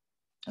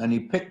 And he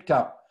picked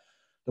up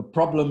the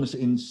problems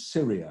in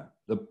Syria,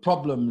 the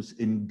problems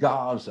in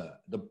Gaza,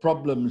 the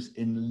problems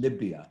in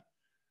Libya.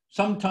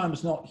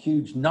 Sometimes not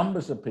huge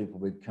numbers of people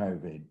with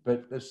COVID,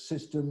 but the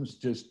systems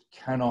just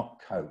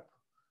cannot cope.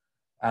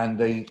 And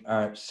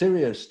the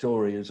Syria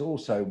story is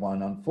also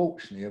one,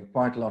 unfortunately, of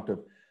quite a lot of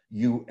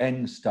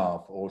UN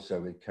staff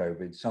also with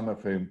COVID, some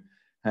of whom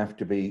have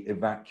to be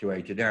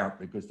evacuated out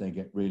because they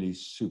get really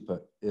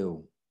super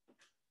ill.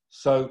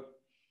 So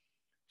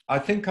I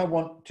think I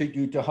want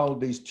you to hold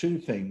these two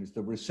things.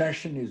 The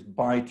recession is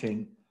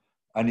biting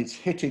and it's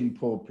hitting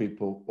poor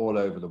people all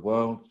over the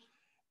world.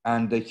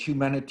 And the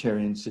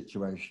humanitarian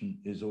situation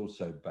is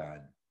also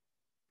bad.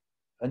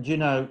 And you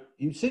know,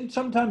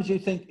 sometimes you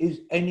think,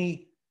 is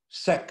any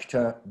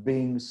sector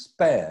being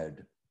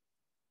spared?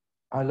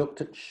 I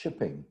looked at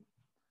shipping.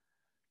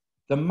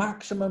 The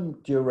maximum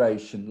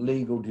duration,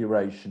 legal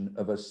duration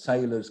of a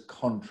sailor's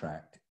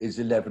contract is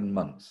 11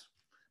 months.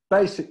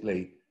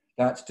 Basically,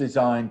 that's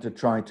designed to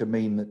try to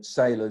mean that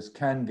sailors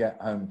can get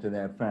home to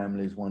their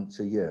families once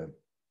a year.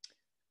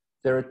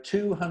 There are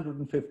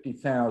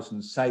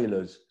 250,000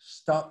 sailors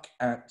stuck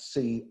at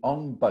sea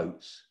on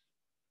boats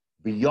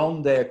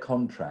beyond their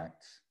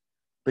contracts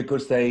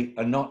because they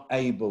are not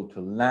able to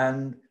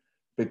land,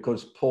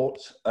 because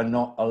ports are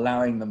not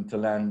allowing them to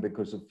land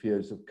because of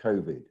fears of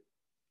COVID.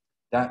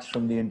 That's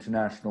from the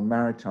International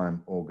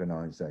Maritime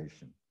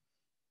Organization.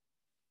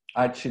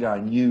 Actually, I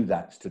knew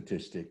that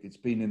statistic. It's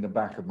been in the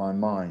back of my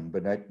mind,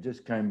 but it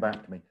just came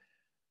back to me.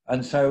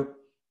 And so,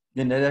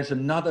 you know, there's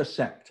another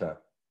sector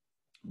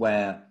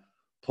where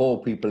poor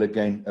people,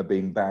 again, are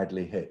being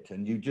badly hit.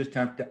 And you just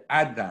have to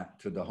add that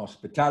to the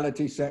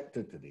hospitality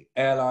sector, to the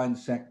airline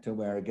sector,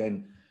 where,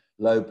 again,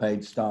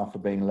 low-paid staff are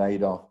being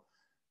laid off.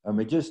 And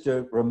we're just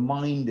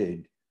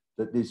reminded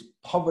that this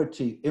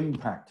poverty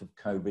impact of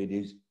COVID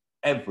is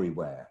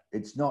everywhere.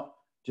 It's not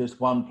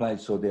just one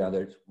place or the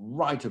other. It's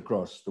right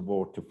across the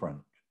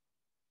waterfront.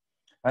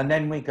 And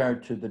then we go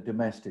to the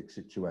domestic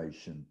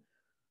situation.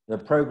 The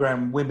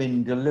program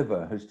Women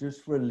Deliver has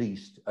just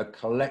released a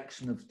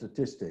collection of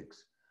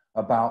statistics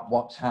about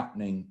what's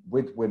happening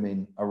with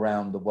women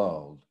around the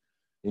world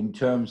in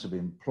terms of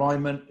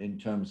employment, in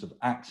terms of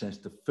access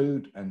to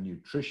food and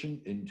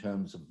nutrition, in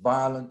terms of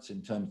violence,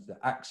 in terms of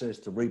access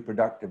to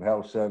reproductive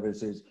health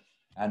services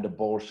and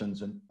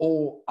abortions and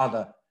all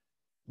other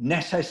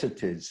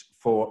necessities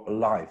for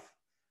life,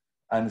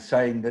 and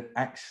saying that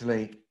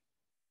actually,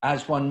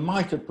 as one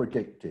might have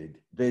predicted,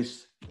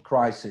 this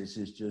crisis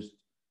is just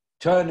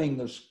turning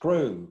the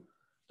screw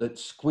that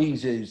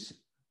squeezes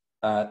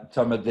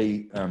some of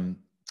the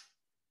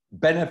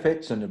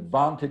benefits and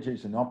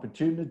advantages and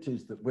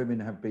opportunities that women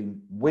have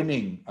been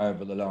winning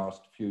over the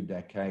last few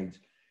decades.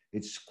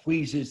 It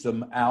squeezes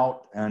them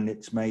out, and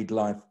it's made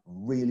life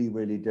really,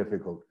 really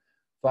difficult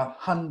for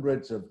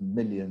hundreds of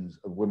millions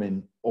of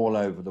women all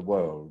over the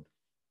world.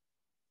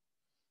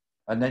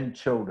 And then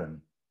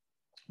children.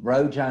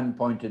 Rojan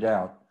pointed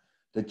out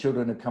that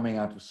children are coming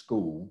out of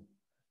school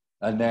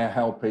and they're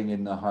helping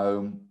in the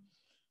home.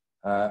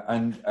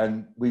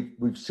 And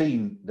we've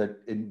seen that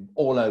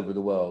all over the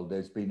world,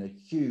 there's been a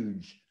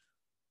huge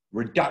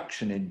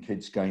reduction in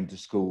kids going to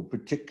school,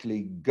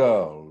 particularly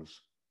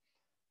girls.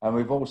 And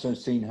we've also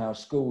seen how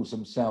schools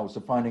themselves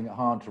are finding it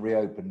hard to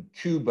reopen.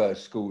 Cuba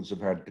schools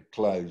have had to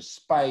close.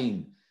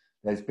 Spain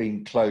there's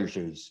been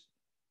closures.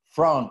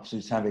 France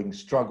is having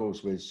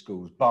struggles with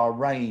schools.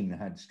 Bahrain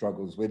had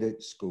struggles with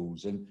its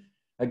schools. And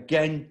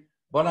again,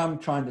 what I'm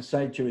trying to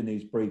say to you in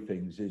these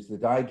briefings is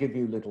that I give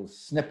you little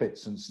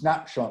snippets and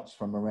snapshots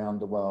from around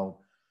the world,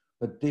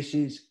 but this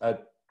is a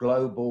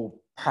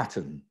global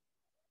pattern.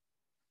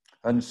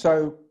 And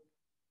so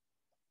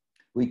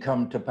we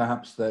come to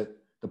perhaps the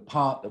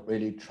part that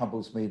really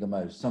troubles me the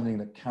most, something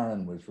that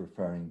Karen was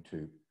referring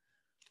to.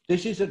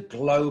 This is a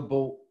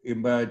global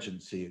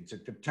emergency. It's a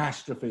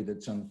catastrophe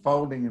that's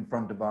unfolding in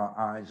front of our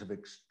eyes of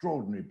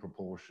extraordinary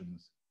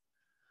proportions.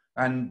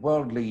 And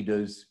world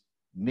leaders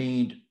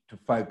need to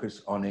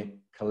focus on it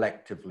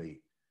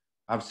collectively.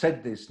 I've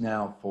said this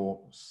now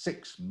for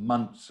 6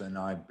 months and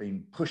I've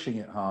been pushing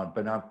it hard,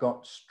 but I've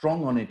got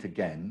strong on it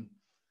again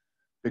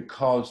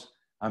because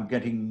I'm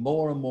getting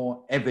more and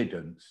more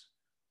evidence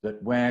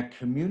that where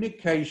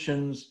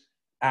communications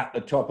at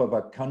the top of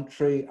a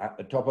country, at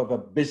the top of a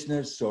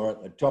business, or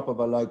at the top of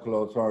a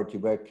local authority,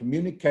 where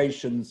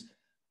communications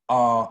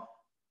are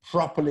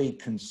properly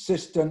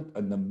consistent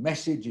and the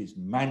message is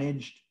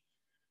managed,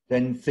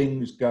 then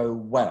things go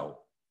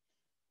well.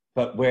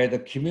 But where the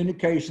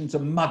communications are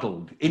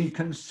muddled,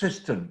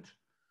 inconsistent,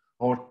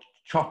 or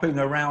chopping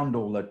around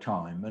all the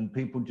time, and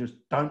people just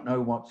don't know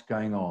what's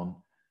going on,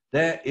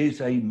 there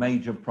is a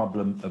major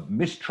problem of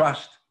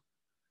mistrust,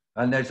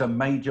 and there's a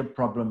major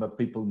problem of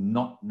people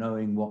not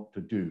knowing what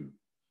to do.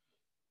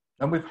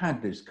 And we've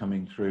had this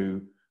coming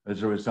through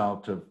as a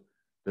result of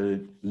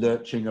the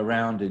lurching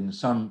around in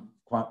some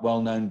quite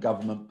well-known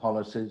government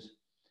policies.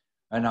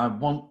 And I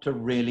want to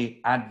really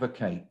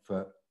advocate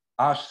for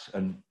us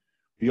and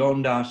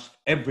beyond us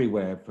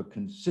everywhere for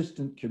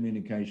consistent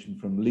communication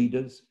from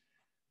leaders,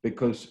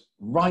 because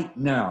right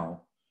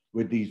now,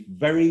 with these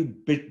very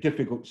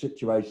difficult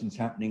situations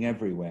happening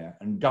everywhere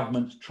and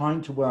governments trying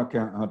to work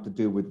out how to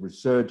deal with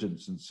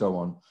resurgence and so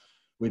on,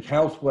 with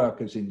health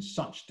workers in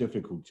such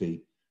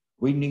difficulty,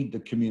 we need the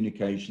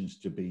communications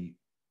to be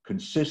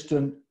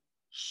consistent,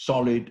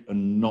 solid,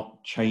 and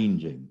not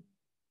changing.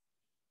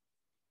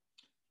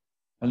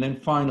 And then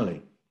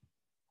finally,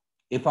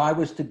 if I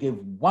was to give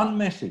one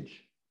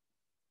message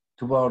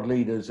to world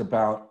leaders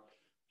about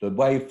the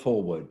way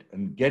forward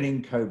and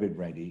getting COVID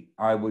ready,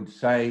 I would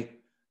say,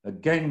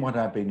 again, what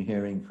I've been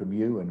hearing from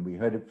you, and we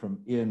heard it from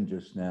Ian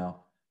just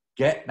now,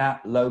 get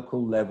that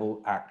local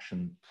level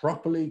action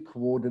properly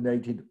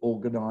coordinated,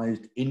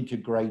 organized,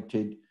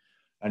 integrated,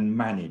 and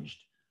managed.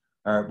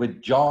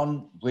 With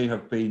John, we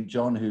have been,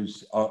 John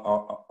who's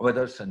with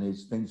us and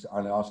his things,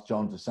 I'll ask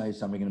John to say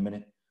something in a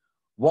minute.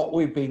 What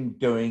we've been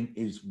doing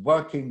is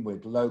working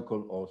with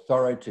local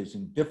authorities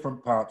in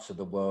different parts of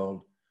the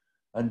world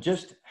and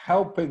just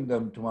helping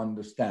them to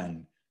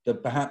understand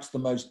that perhaps the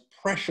most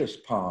precious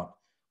part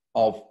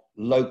of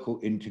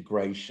local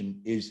integration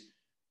is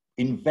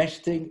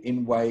investing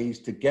in ways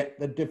to get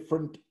the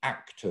different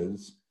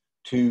actors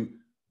to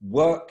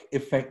work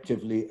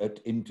effectively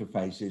at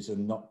interfaces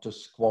and not to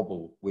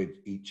squabble with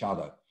each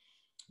other.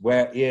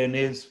 Where Ian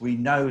is, we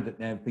know that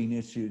there have been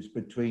issues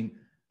between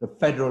the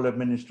federal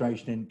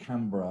administration in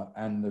Canberra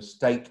and the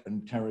state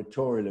and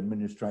territorial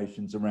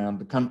administrations around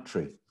the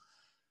country.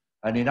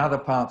 And in other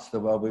parts of the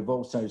world, we've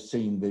also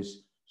seen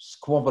this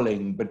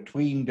squabbling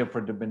between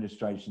different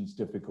administrations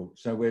difficult.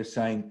 So we're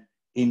saying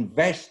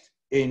invest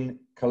in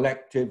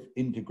collective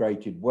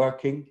integrated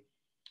working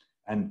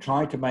and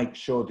try to make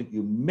sure that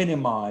you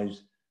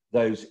minimize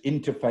those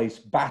interface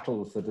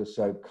battles that are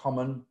so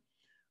common,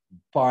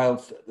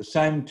 whilst at the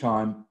same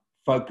time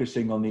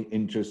focusing on the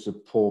interests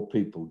of poor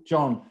people.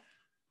 John,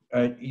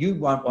 you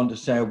might want to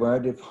say a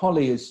word. If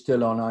Holly is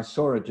still on, I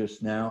saw her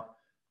just now,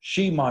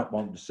 she might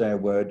want to say a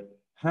word.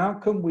 How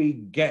can we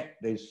get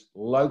this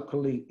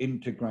locally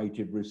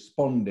integrated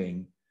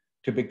responding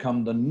to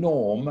become the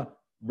norm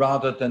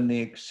rather than the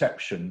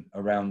exception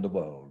around the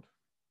world?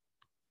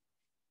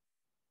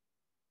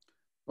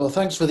 Well,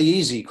 thanks for the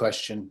easy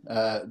question,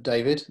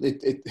 David.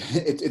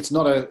 It's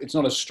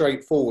not a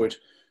straightforward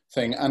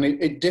thing, and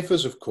it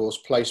differs, of course,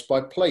 place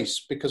by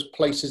place, because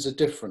places are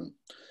different.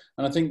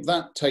 And I think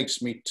that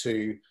takes me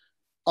to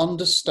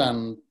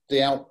understand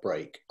the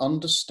outbreak,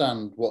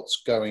 understand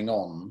what's going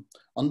on,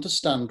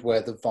 understand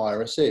where the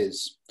virus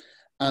is.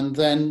 And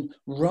then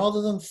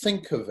rather than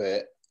think of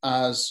it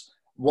as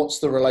what's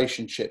the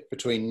relationship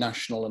between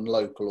national and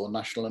local or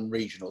national and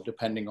regional,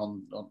 depending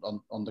on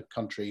the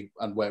country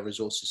and where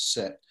resources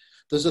sit,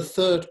 there's a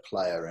third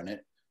player in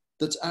it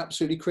that's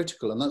absolutely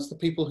critical, and that's the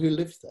people who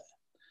live there.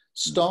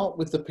 Start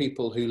with the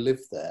people who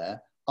live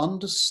there,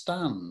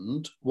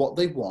 understand what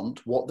they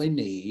want, what they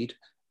need,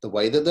 the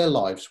way that their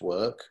lives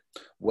work,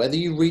 whether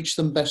you reach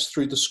them best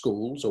through the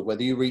schools or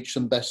whether you reach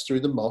them best through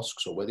the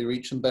mosques or whether you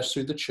reach them best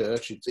through the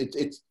church.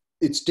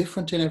 It's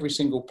different in every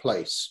single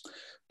place,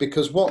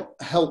 because what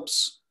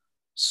helps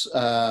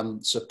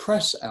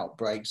suppress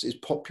outbreaks is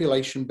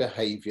population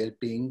behavior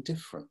being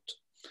different.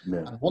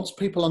 Yeah. And once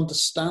people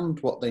understand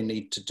what they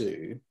need to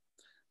do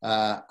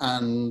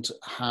and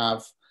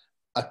have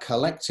a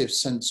collective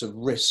sense of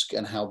risk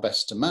and how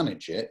best to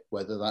manage it,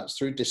 whether that's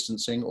through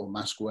distancing or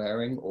mask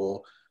wearing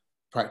or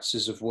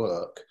practices of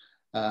work,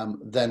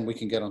 then we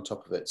can get on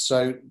top of it.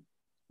 So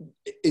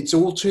it's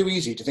all too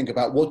easy to think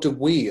about what do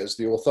we as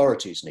the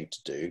authorities need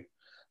to do,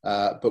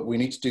 but we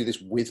need to do this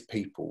with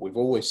people. We've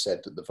always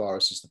said that the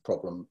virus is the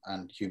problem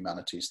and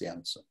humanity is the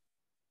answer.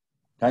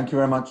 Thank you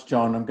very much,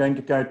 John. I'm going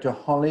to go to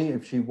Holly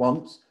if she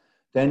wants,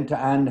 then to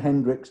Anne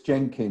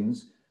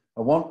Hendricks-Jenkins.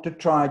 I want to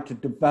try to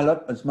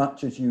develop as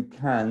much as you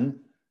can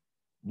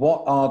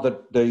what are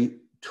the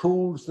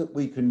tools that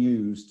we can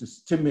use to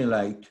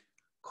stimulate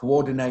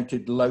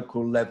coordinated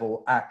local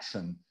level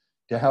action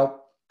to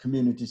help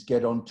communities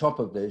get on top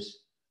of this,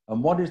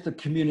 and what is the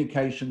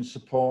communication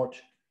support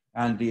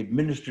and the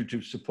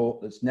administrative support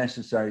that's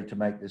necessary to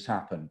make this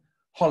happen.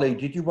 Holly,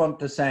 did you want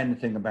to say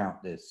anything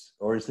about this,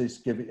 or is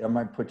this am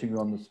I putting you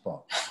on the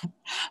spot?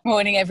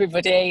 Morning,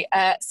 everybody.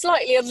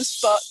 Slightly on the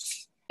spot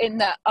in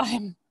that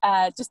I'm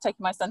just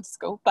taking my son to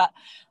school, but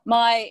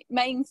my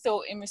main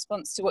thought in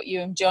response to what you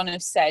and John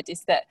have said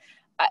is that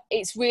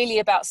it's really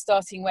about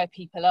starting where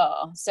people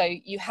are. So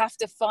you have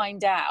to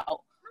find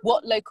out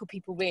what local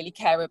people really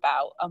care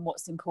about and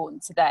what's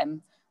important to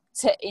them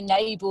to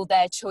enable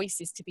their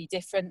choices to be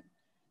different.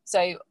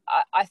 So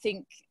I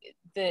think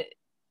that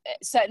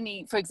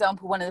certainly, for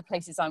example, one of the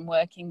places I'm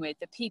working with,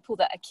 the people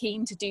that are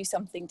keen to do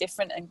something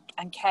different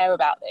and care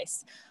about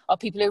this are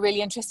people who are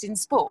really interested in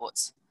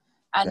sport.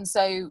 And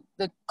so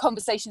the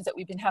conversations that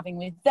we've been having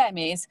with them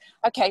is,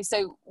 okay,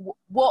 so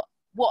what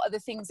are the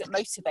things that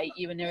motivate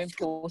you and are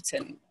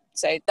important?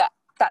 So that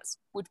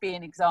would be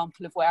an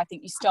example of where I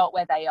think you start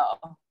where they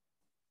are.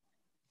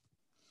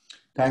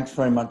 Thanks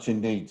very much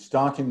indeed.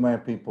 Starting where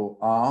people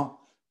are,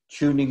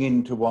 tuning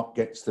into what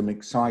gets them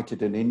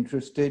excited and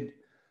interested,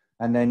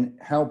 and then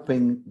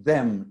helping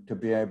them to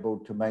be able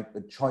to make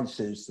the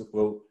choices that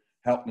will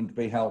help them to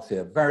be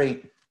healthier.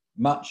 Very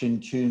much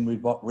in tune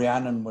with what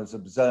Rhiannon was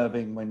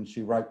observing when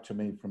she wrote to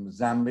me from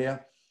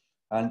Zambia.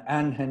 And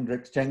Anne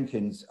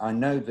Hendricks-Jenkins, I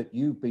know that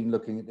you've been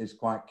looking at this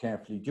quite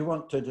carefully. Do you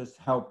want to just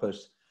help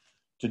us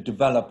to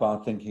develop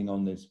our thinking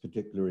on this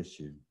particular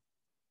issue?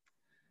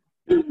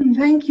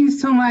 Thank you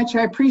so much.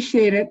 I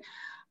appreciate it.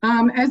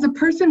 As a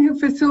person who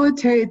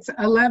facilitates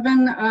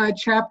 11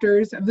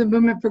 chapters of the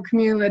Movement for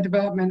Community-Led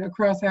Development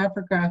across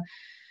Africa,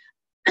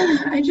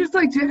 I just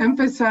like to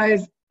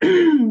emphasize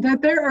that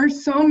there are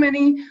so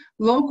many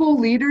local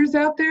leaders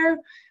out there,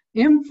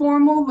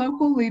 informal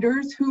local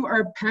leaders who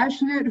are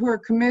passionate, who are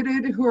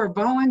committed, who are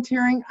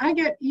volunteering. I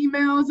get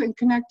emails and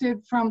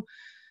connected from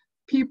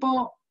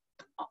people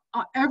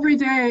every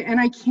day, and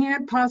I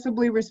can't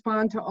possibly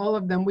respond to all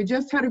of them. We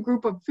just had a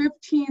group of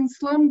 15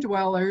 slum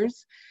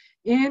dwellers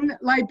in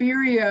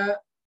Liberia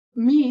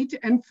meet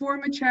and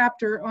form a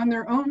chapter on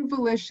their own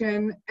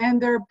volition,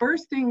 and they're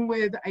bursting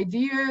with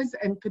ideas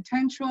and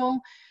potential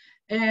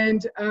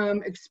and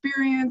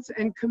experience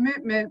and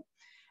commitment.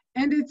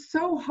 And it's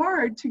so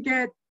hard to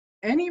get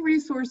any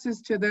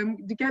resources to them,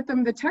 to get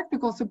them the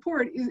technical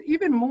support, is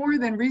even more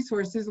than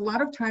resources. A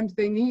lot of times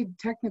they need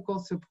technical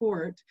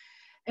support,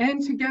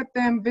 and to get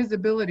them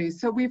visibility.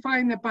 So we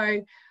find that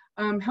by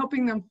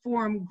helping them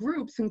form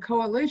groups and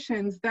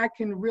coalitions, that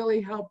can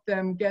really help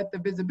them get the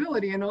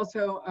visibility and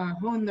also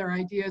hone their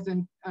ideas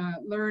and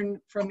learn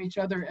from each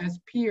other as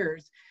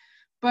peers.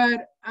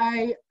 But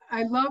I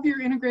love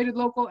your integrated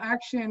local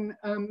action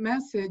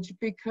message,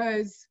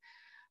 because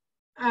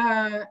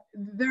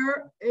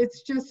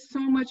it's just so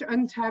much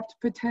untapped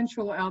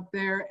potential out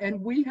there,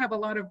 and we have a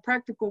lot of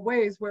practical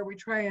ways where we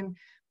try and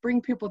bring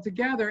people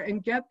together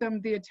and get them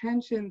the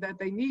attention that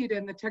they need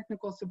and the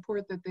technical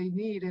support that they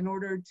need in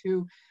order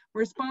to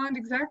respond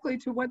exactly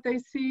to what they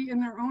see in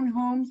their own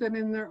homes and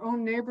in their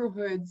own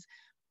neighborhoods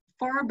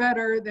far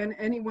better than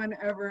anyone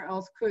ever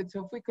else could.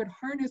 So if we could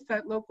harness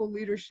that local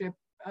leadership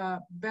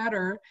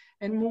better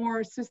and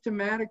more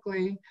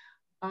systematically,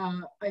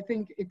 I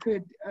think it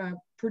could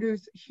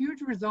produce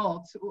huge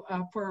results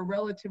for a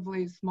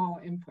relatively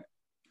small input.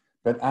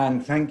 But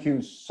Anne, thank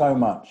you so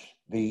much.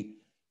 The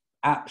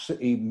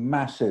absolutely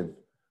massive,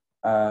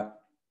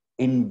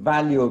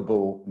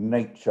 invaluable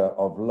nature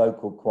of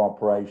local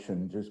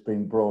cooperation just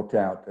being brought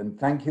out. And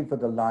thank you for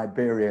the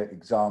Liberia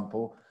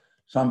example.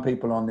 Some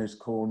people on this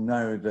call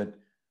know that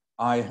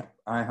I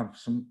have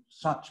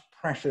such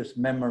precious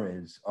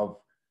memories of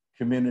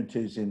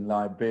communities in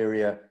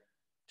Liberia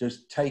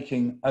just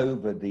taking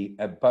over the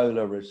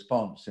Ebola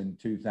response in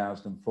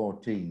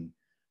 2014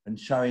 and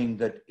showing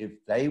that if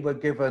they were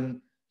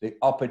given the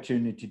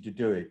opportunity to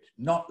do it,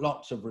 not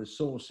lots of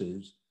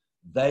resources,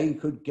 they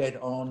could get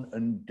on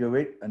and do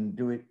it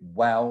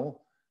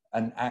well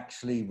and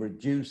actually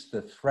reduce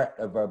the threat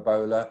of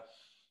Ebola.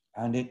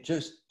 And it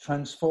just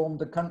transformed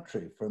the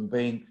country from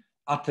being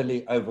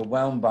utterly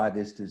overwhelmed by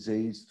this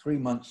disease, 3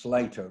 months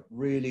later,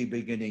 really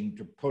beginning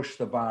to push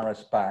the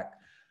virus back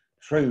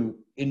through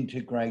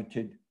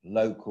integrated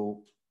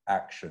local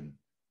action.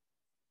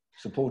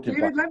 Supported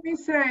David, let me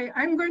say,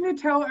 I'm going to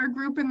tell our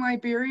group in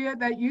Liberia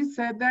that you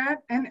said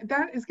that, and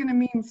that is going to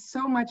mean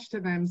so much to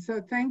them.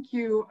 So thank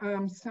you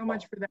so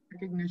much for that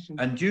recognition.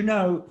 And you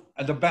know,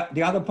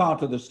 the other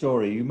part of the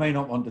story, you may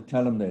not want to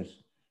tell them this,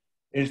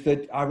 is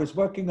that I was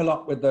working a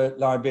lot with the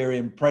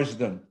Liberian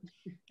president,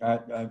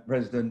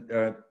 President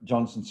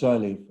Johnson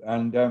Sirleaf,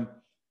 and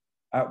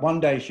one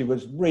day she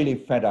was really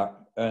fed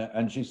up,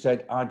 and she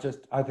said, I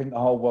think the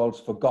whole world's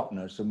forgotten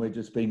us and we're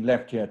just being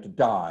left here to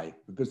die,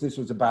 because this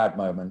was a bad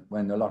moment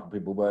when a lot of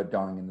people were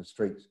dying in the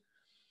streets.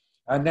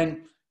 And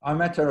then I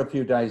met her a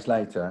few days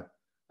later,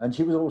 and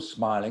she was all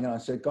smiling, and I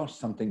said, gosh,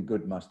 something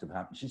good must have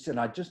happened. She said,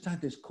 I just had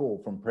this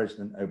call from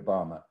President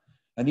Obama,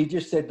 and he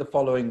just said the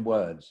following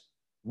words: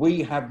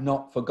 "We have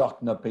not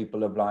forgotten the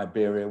people of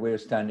Liberia. We're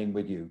standing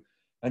with you."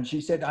 And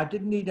she said, I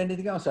didn't need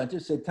anything else. I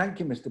just said, thank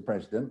you, Mr.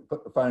 President,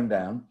 put the phone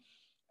down.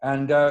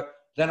 And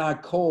then I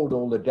called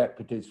all the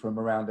deputies from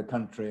around the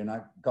country and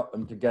I got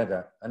them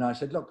together. And I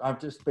said, look, I've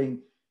just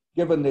been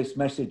given this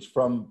message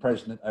from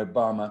President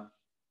Obama.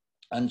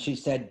 And she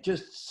said,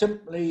 just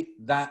simply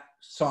that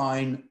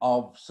sign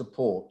of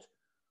support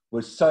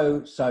was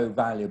so, so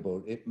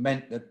valuable. It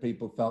meant that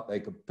people felt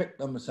they could pick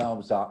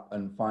themselves up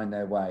and find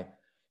their way.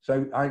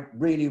 So I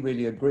really,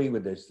 really agree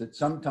with this, that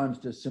sometimes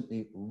just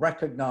simply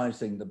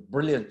recognizing the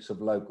brilliance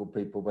of local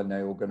people when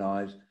they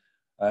organize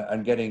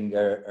and getting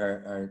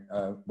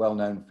a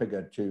well-known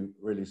figure to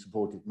really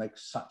support it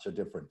makes such a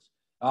difference.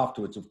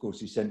 Afterwards, of course,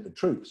 he sent the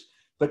troops.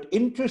 But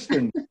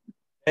interesting,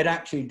 it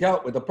actually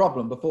dealt with the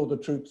problem before the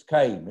troops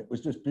came. It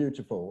was just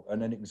beautiful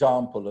and an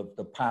example of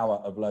the power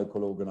of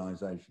local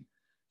organization.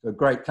 So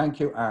great, thank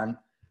you, Anne.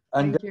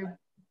 And Thank you.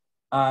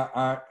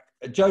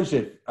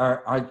 Joseph,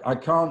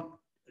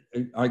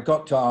 I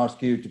got to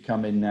ask you to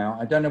come in now.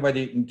 I don't know whether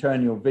you can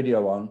turn your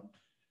video on.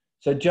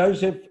 So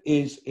Joseph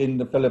is in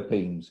the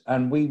Philippines,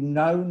 and we've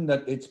known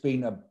that it's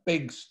been a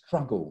big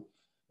struggle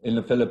in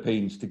the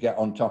Philippines to get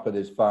on top of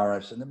this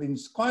virus. And there have been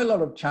quite a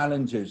lot of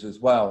challenges as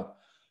well,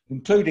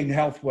 including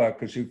health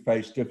workers who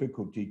face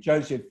difficulty.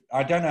 Joseph,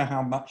 I don't know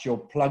how much you're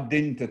plugged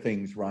into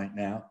things right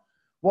now.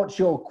 What's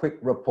your quick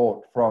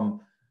report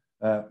from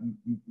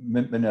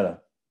Manila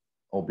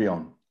or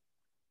beyond?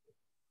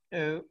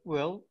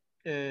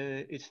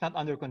 It's not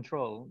under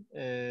control.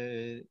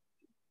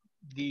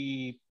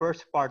 The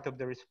first part of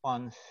the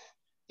response,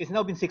 it's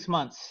now been 6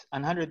 months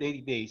and 180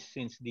 days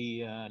since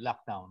the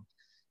lockdown.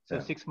 So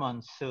yeah. 6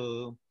 months.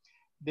 So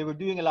they were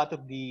doing a lot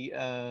of the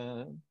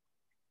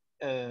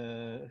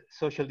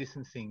social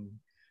distancing,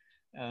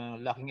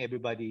 locking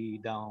everybody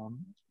down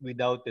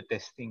without the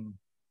testing.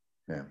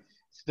 Yeah.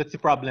 So that's the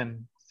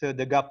problem. So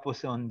the gap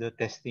was on the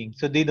testing.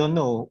 So they don't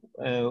know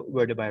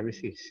where the virus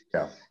is.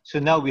 Yeah. So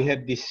now we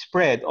have this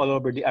spread all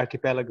over the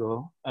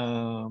archipelago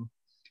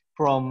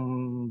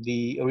from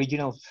the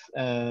original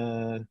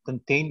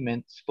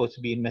containment supposed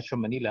to be in Metro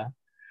Manila.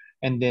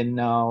 And then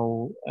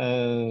now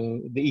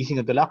the easing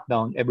of the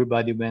lockdown,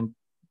 everybody went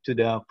to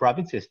the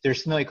provinces.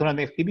 There's no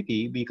economic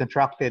activity. We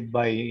contracted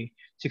by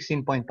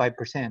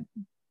 16.5%.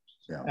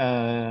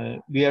 Yeah.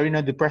 We are in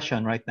a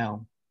depression right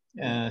now.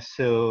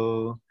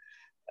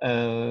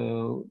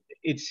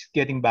 It's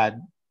getting bad.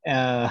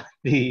 I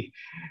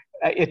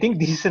think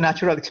this is a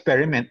natural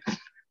experiment.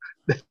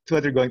 That's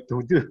what they're going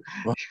to do.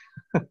 Well,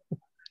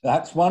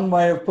 that's one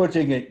way of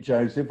putting it,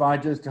 Joseph. I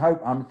just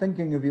hope, I'm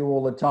thinking of you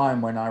all the time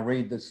when I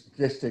read the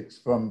statistics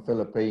from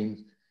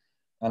Philippines,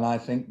 and I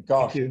think,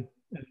 gosh,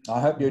 I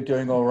hope you're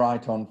doing all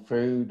right on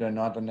food and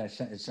other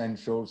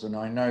essentials. And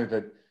I know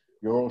that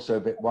you're also a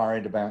bit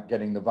worried about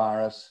getting the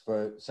virus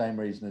for the same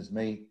reason as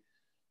me.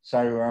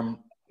 So,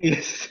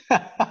 yes.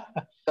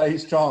 Stay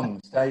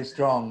strong.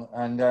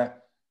 And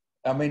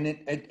I mean,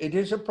 it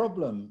is a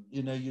problem.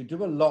 You know, you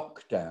do a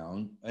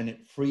lockdown and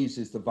it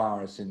freezes the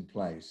virus in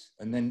place.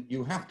 And then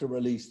you have to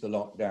release the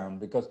lockdown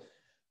because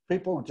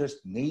people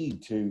just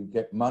need to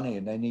get money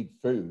and they need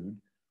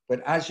food.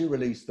 But as you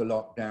release the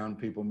lockdown,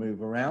 people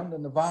move around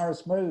and the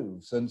virus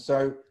moves. And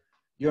so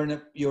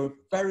you're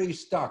very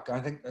stuck. I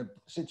think the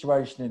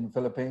situation in the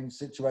Philippines,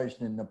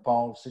 situation in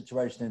Nepal,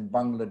 situation in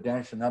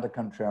Bangladesh, another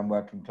country I'm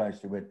working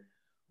closely with,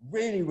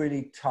 really,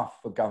 really tough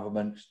for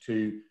governments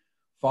to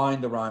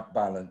find the right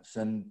balance.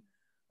 And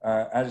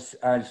as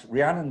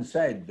Rhiannon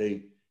said,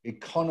 the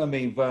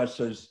economy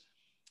versus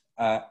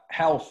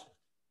health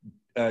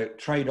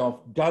trade-off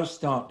does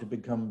start to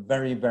become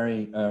very,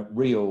 very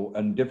real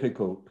and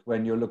difficult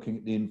when you're looking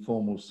at the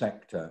informal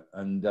sector.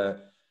 And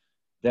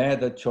there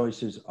the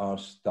choices are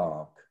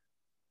stark.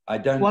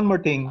 One more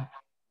thing.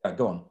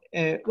 Go on.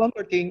 One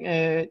more thing,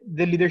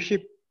 the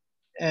leadership,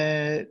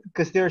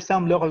 because there are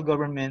some local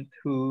government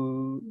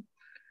who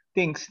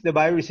thinks the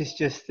virus is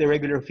just a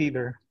regular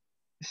fever.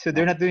 So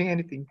they're not doing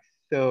anything.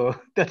 So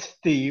that's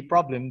the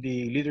problem.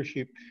 The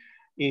leadership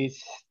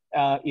is,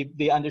 if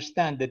they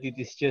understand that it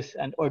is just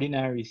an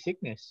ordinary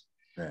sickness,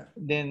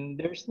 then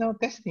there's no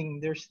testing,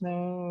 there's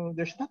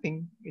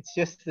nothing. It's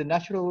just a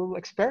natural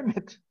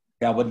experiment.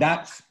 Yeah, well,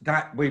 that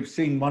we've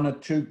seen 1 or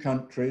 2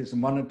 countries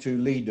and 1 or 2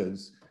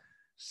 leaders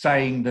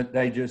saying that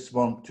they just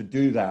want to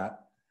do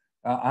that.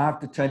 I have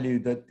to tell you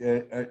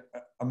that,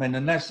 I mean,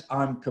 unless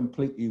I'm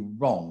completely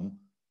wrong,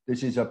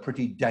 this is a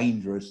pretty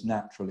dangerous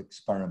natural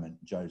experiment,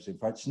 Joseph.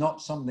 It's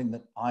not something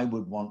that I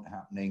would want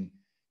happening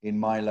in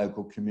my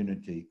local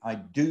community. I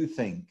do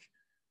think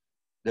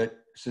that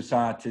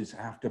societies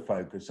have to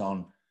focus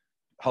on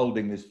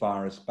holding this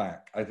virus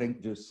back. I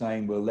think just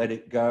saying we'll let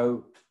it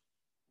go,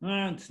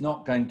 it's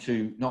not going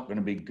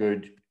to be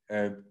good,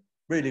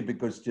 really,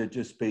 because there'll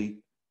just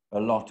be a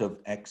lot of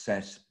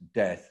excess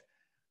death.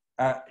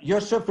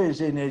 Yusuf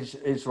is in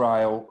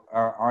Israel.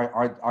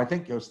 I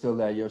think you're still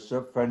there,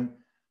 Yusuf,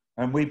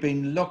 and we've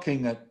been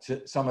looking at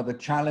some of the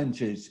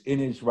challenges in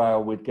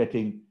Israel with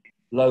getting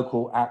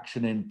local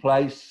action in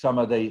place, some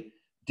of the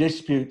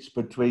disputes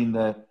between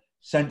the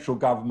central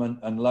government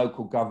and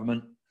local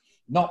government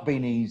not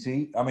been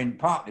easy. I mean,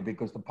 partly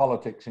because the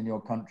politics in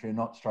your country are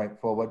not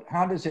straightforward.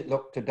 How does it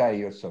look today,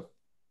 Yusuf?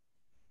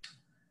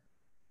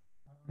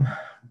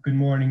 Good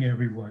morning,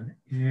 everyone.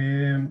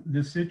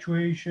 The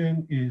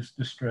situation is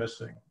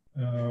distressing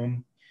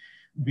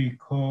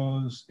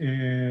because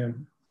the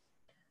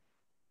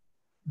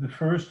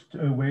first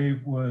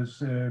wave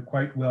was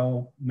quite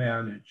well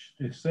managed.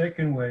 The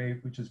second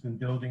wave, which has been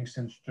building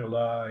since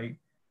July,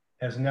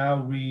 has now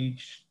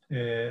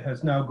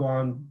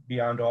gone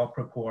beyond all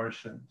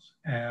proportions.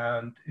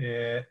 And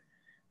the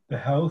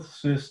health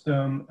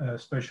system,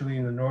 especially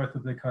in the north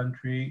of the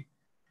country,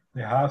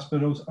 the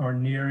hospitals are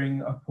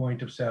nearing a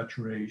point of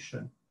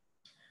saturation.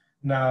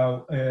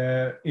 Now,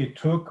 it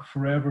took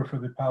forever for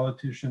the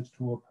politicians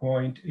to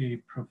appoint a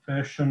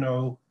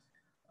professional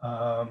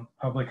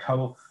public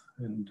health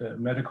and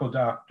medical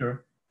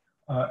doctor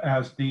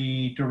as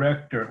the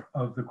director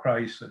of the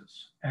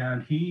crisis.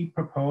 And he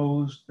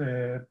proposed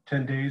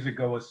 10 days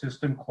ago a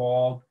system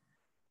called,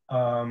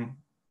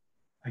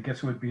 I guess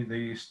it would be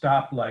the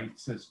stoplight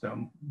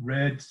system,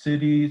 red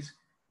cities,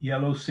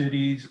 yellow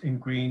cities,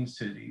 and green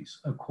cities,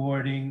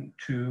 according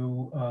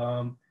to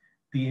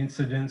the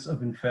incidence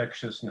of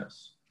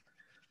infectiousness.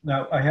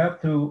 Now, I have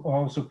to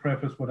also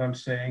preface what I'm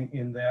saying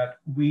in that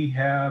we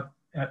have,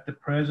 at the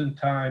present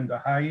time,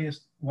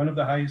 one of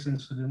the highest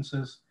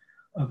incidences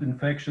of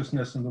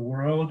infectiousness in the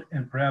world,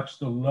 and perhaps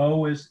the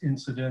lowest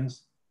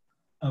incidence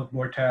of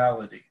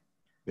mortality.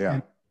 Yeah.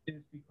 And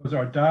it's because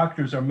our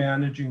doctors are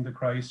managing the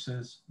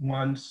crisis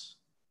once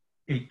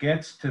it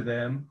gets to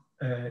them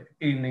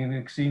in an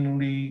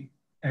exceedingly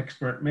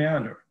expert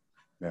manner.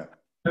 Yeah.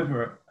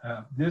 However,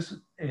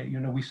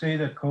 we say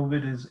that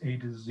COVID is a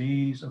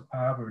disease of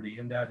poverty,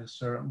 and that is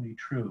certainly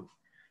true.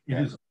 It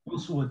is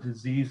also a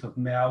disease of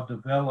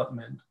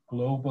maldevelopment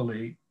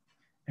globally.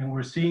 And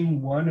we're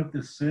seeing one of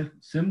the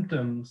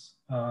symptoms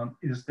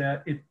is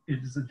that it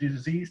is a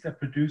disease that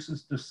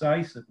produces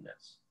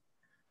decisiveness.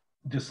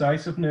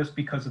 Decisiveness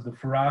because of the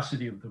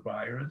ferocity of the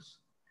virus,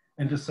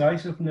 and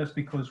decisiveness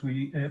because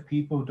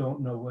people don't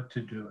know what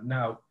to do.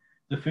 Now,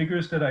 the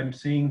figures that I'm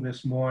seeing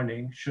this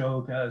morning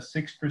show that a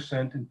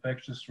 6%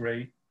 infectious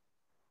rate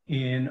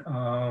in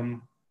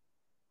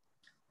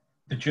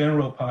the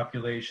general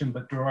population,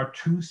 but there are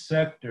two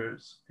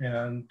sectors,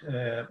 and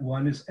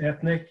one is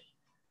ethnic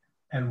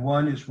and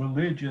one is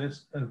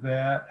religious,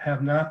 that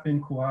have not been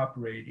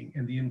cooperating.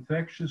 And the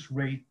infectious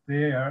rate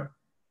there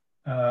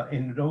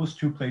in those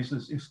two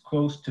places is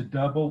close to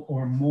double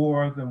or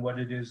more than what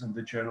it is in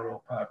the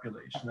general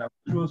population. Now,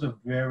 Israel is a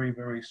very,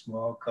 very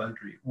small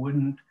country. It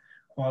wouldn't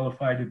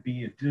qualify to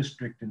be a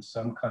district in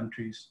some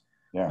countries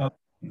of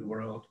the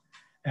world.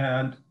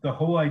 And the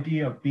whole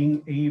idea of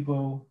being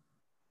able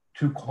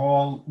to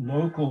call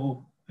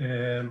local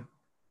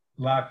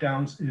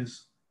lockdowns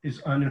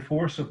is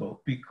unenforceable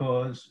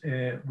because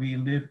we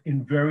live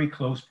in very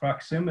close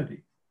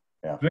proximity,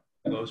 very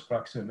close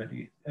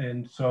proximity.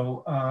 And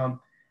so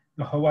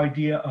the whole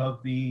idea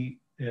of the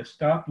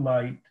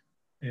stoplight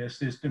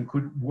system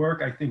could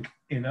work, I think,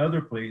 in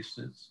other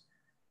places,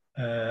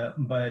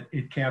 but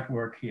it can't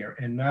work here.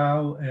 And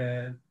now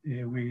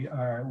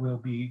we'll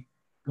be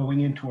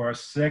going into our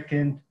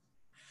second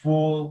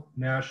full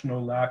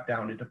national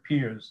lockdown, it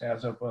appears,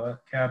 as of a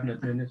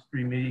cabinet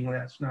ministry meeting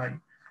last night.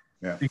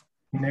 Yeah.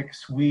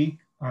 Next week,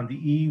 on the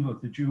eve of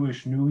the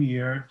Jewish New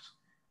Year,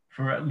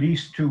 for at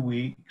least 2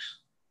 weeks.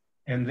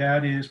 And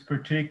that is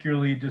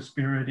particularly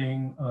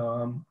dispiriting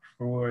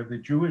for the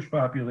Jewish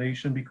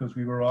population because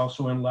we were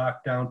also in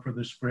lockdown for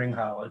the spring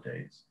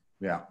holidays.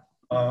 Yeah.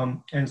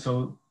 And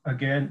so,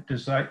 again,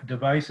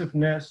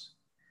 divisiveness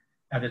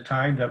at a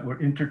time that we're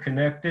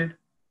interconnected,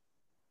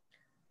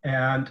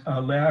 and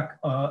a lack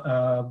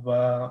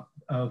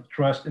of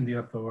trust in the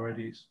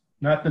authorities,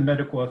 not the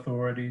medical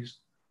authorities,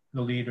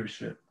 the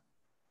leadership.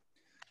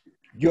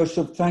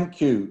 Yusuf, thank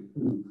you.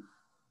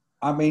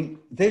 I mean,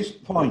 this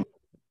point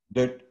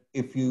that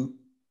if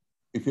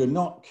you're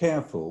not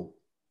careful,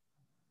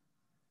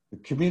 the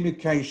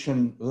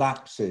communication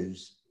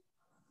lapses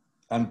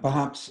and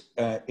perhaps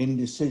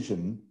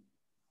indecision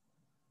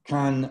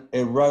can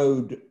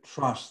erode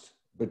trust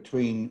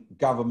between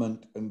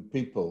government and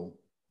people,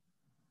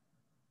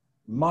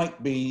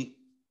 might be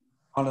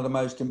one of the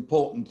most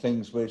important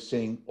things we're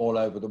seeing all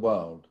over the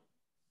world.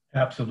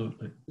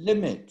 Absolutely.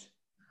 Limit,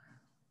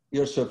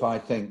 Yusuf, I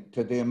think,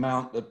 to the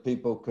amount that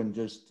people can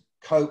just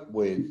cope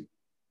with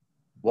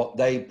what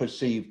they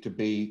perceive to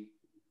be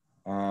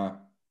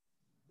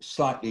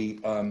slightly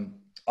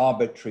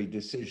arbitrary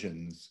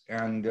decisions.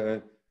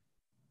 And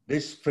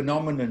this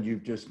phenomenon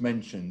you've just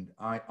mentioned,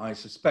 I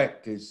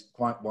suspect, is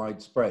quite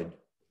widespread.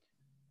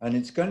 And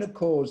it's going to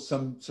cause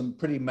some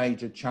pretty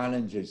major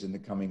challenges in the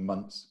coming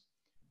months.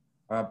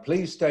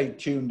 Please stay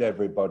tuned,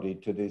 everybody,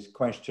 to this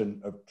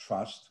question of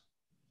trust.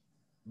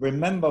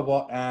 Remember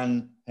what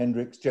Anne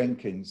Hendricks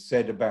Jenkins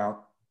said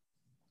about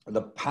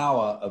the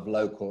power of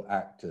local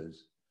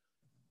actors.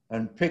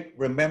 And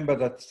remember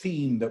the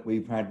theme that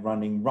we've had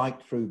running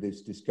right through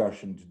this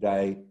discussion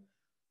today,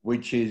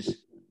 which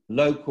is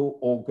local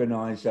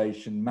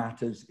organization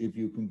matters if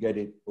you can get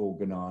it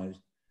organized.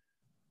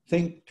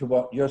 Think to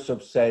what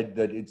Yusuf said,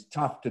 that it's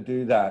tough to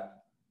do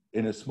that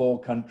in a small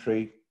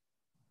country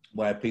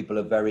where people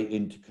are very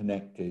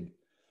interconnected.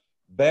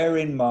 Bear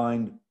in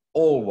mind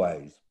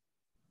always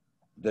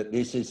that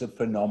this is a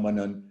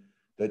phenomenon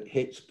that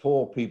hits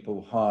poor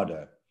people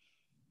harder.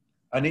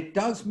 And it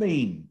does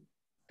mean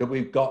that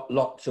we've got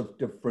lots of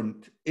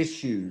different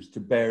issues to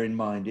bear in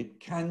mind. It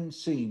can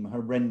seem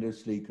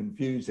horrendously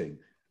confusing.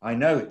 I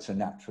know it's a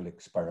natural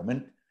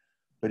experiment,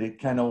 but it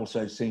can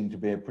also seem to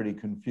be a pretty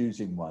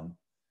confusing one.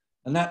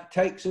 And that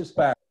takes us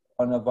back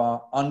to one of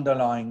our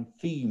underlying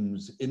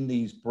themes in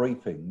these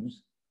briefings,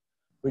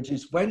 which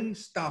is when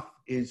stuff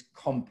is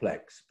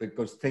complex,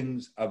 because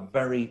things are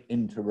very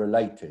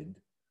interrelated,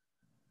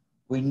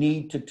 we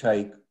need to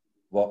take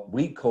what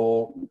we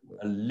call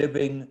a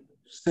living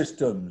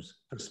systems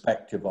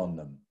perspective on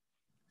them.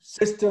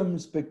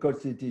 Systems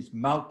because it is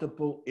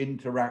multiple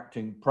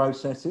interacting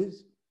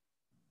processes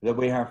that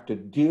we have to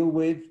deal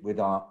with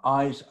our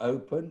eyes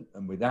open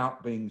and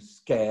without being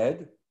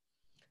scared.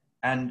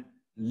 And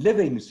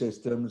living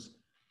systems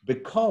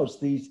because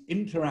these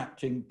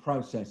interacting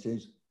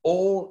processes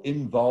all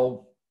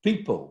involve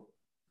people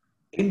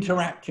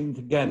interacting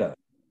together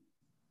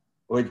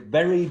with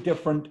very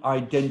different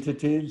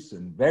identities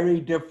and very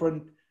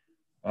different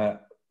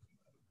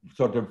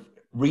sort of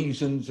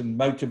reasons and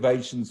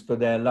motivations for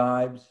their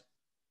lives,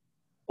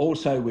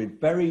 also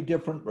with very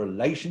different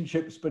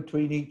relationships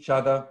between each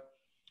other.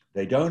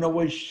 They don't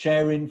always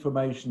share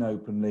information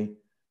openly.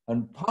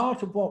 And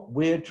part of what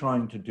we're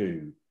trying to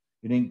do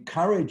in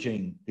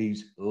encouraging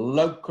these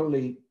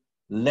locally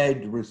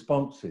led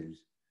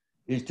responses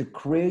is to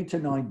create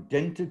an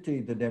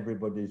identity that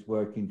everybody's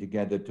working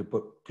together to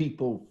put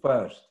people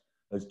first,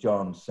 as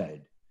John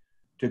said,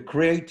 to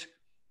create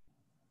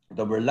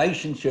the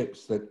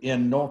relationships that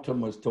Ian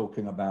Norton was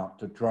talking about,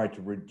 to try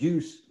to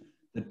reduce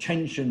the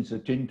tensions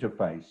at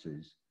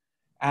interfaces.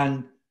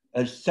 And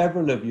as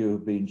several of you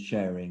have been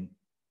sharing,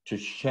 to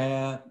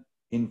share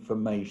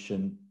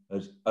information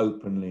as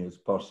openly as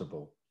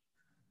possible.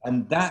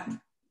 And that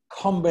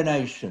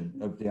combination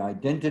of the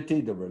identity,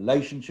 the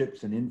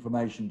relationships and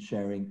information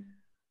sharing,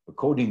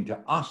 according to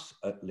us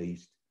at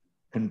least,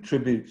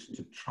 contributes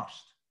to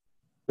trust.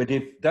 But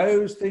if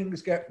those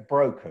things get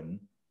broken,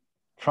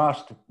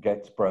 trust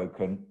gets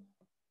broken,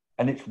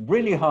 and it's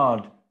really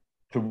hard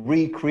to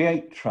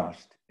recreate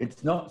trust.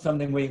 It's not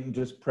something where you can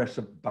just press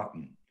a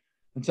button.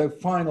 And so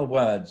final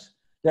words.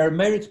 There are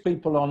merits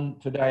people on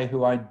today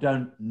who I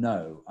don't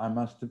know. I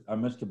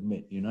must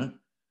admit, you know,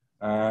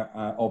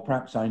 or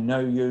perhaps I know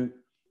you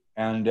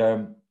and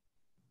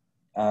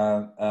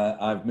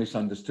I've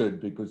misunderstood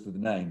because of the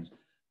names.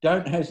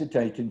 Don't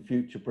hesitate in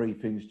future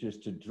briefings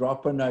just to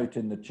drop a note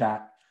in the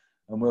chat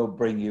and we'll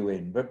bring you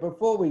in. But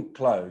before we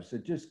close, so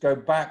just go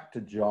back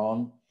to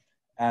John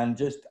and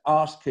just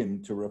ask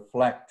him to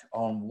reflect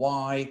on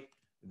why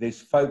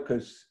this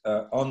focus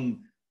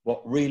on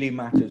what really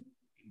matters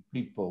to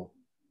people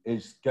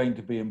is going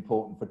to be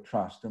important for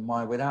trust, and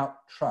why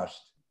without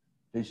trust,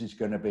 this is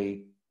going to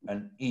be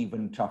an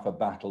even tougher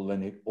battle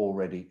than it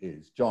already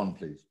is. John,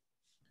 please.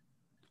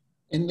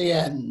 In the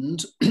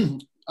end,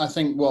 I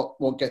think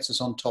what gets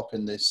us on top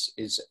in this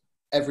is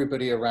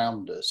everybody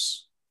around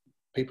us,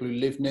 people who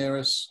live near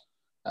us,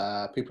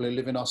 people who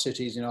live in our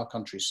cities, in our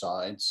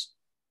countrysides,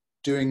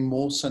 doing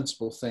more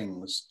sensible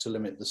things to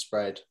limit the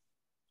spread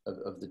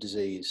of the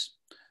disease.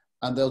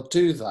 And they'll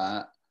do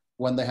that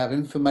when they have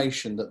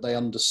information that they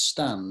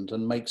understand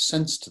and makes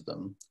sense to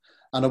them,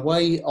 and a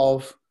way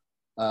of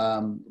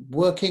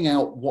working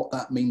out what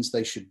that means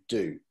they should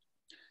do.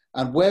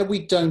 And where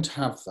we don't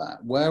have that,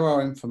 where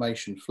our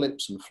information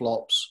flips and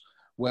flops,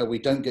 where we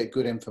don't get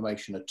good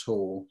information at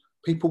all,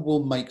 people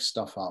will make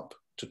stuff up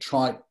to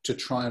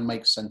try and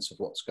make sense of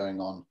what's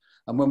going on.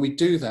 And when we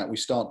do that, we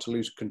start to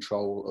lose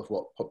control of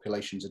what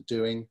populations are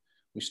doing.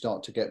 We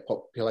start to get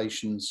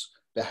populations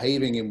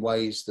behaving in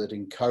ways that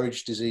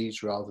encourage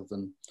disease rather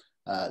than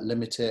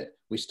limit it.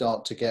 We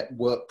start to get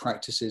work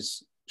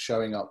practices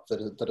showing up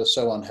that are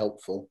so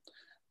unhelpful.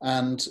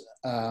 And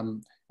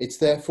it's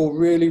therefore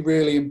really,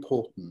 really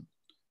important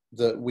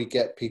that we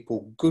get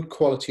people good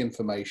quality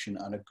information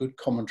and a good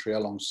commentary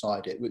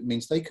alongside it. It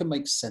means they can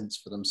make sense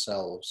for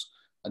themselves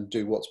and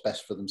do what's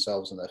best for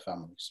themselves and their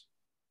families.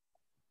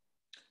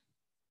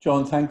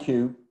 John, thank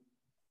you.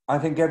 I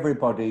think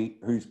everybody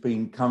who's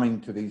been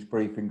coming to these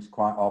briefings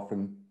quite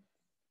often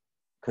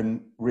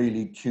can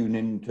really tune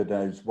into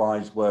those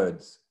wise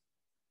words.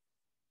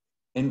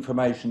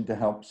 Information to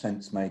help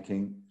sense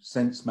making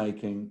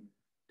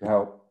to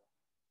help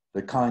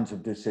the kinds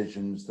of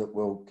decisions that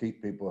will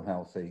keep people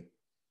healthy.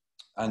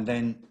 And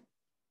then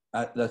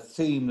the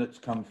theme that's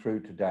come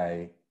through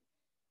today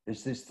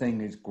is this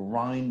thing is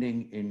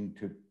grinding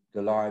into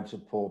the lives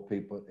of poor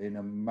people in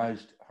a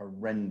most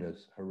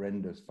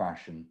horrendous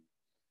fashion.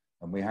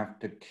 And we have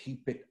to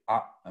keep it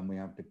up, and we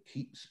have to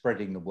keep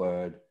spreading the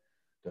word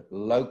that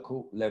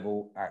local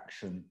level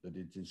action that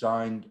is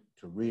designed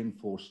to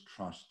reinforce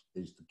trust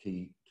is the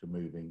key to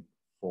moving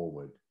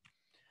forward.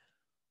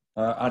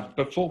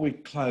 Before we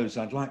close,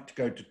 I'd like to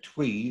go to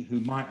Twee,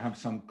 who might have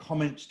some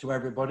comments to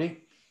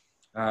everybody.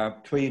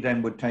 Twee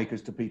then would take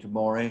us to Peter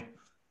Morey,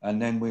 and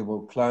then we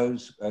will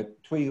close.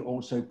 Twee,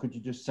 also, could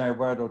you just say a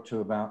word or two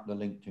about the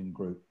LinkedIn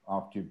group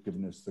after you've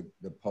given us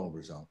the poll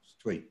results?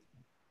 Twee.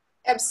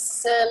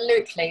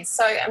 Absolutely.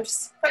 So I'm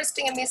just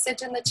posting a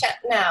message in the chat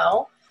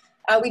now.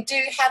 We do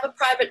have a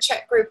private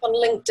chat group on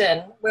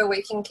LinkedIn where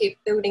we can keep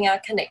building our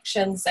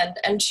connections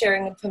and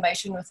sharing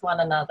information with one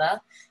another.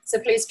 So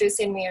please do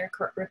send me a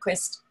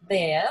request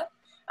there.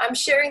 I'm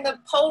sharing the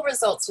poll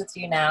results with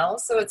you now.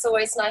 So it's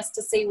always nice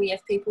to see we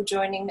have people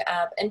joining,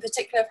 in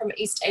particular from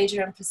East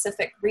Asia and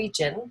Pacific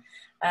region,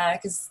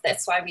 because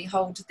that's why we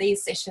hold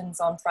these sessions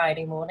on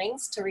Friday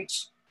mornings to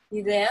reach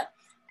you there.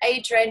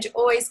 Age range,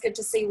 always good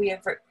to see we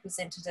have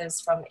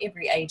representatives from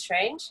every age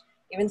range,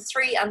 even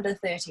 3 under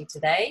 30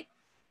 today.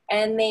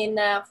 And then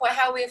for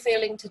how we're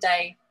feeling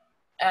today,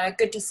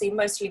 good to see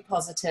mostly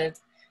positive.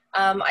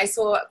 I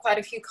saw quite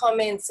a few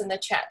comments in the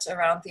chat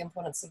around the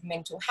importance of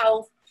mental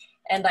health.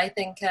 And I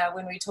think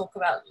when we talk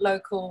about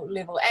local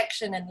level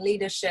action and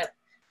leadership,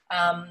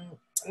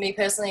 me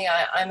personally,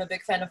 I'm a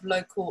big fan of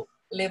local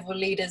level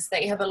leaders.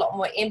 They have a lot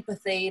more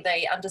empathy.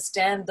 They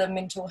understand the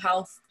mental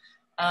health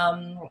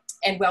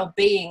and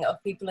well-being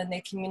of people in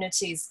their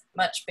communities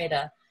much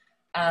better.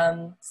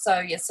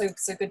 So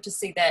good to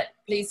see that.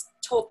 Please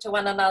talk to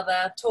one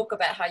another, talk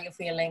about how you're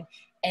feeling,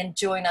 and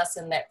join us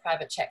in that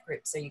private chat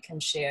group so you can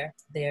share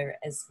there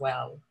as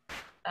well.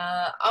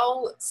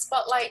 I'll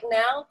spotlight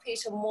now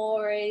Peter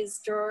Morey's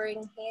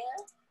drawing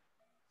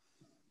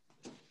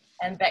here.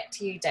 And back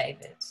to you,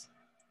 David.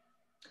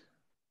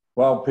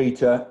 Well,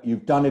 Peter,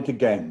 you've done it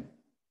again.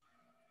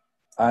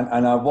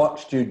 And I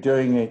watched you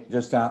doing it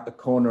just out the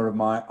corner of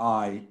my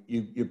eye.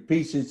 Your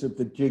pieces of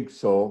the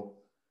jigsaw,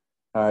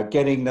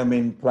 getting them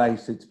in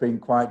place, it's been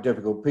quite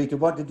difficult. Peter,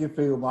 what did you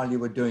feel while you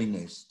were doing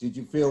this? Did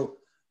you feel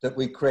that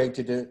we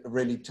created a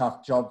really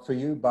tough job for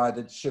you by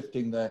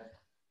shifting the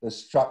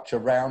structure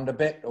around a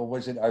bit, or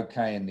was it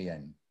okay in the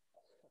end?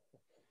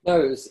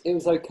 No, it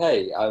was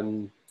okay.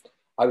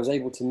 I was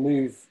able to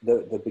move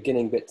the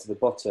beginning bit to the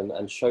bottom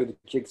and show the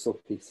jigsaw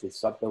pieces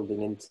start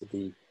building into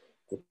the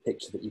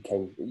picture that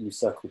you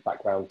circled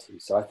back round to.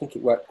 So I think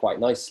it worked quite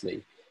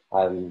nicely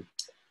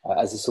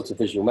as a sort of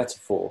visual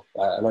metaphor,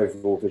 an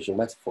overall visual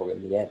metaphor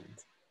in the end.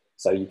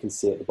 So you can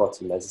see at the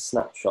bottom, there's a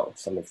snapshot of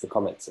some of the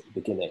comments at the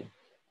beginning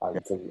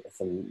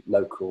from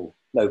local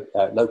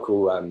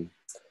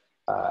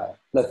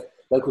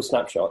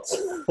snapshots.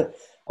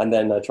 And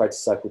then I tried to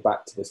circle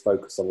back to this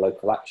focus on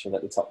local action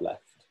at the top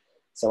left.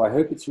 So I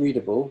hope it's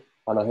readable,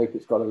 and I hope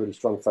it's got a really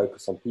strong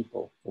focus on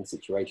people and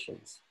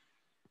situations.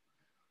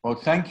 Well,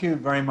 thank you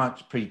very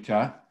much,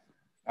 Peter.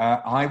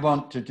 I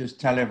want to just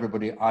tell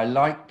everybody, I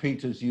like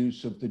Peter's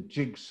use of the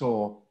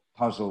jigsaw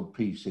puzzle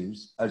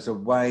pieces as a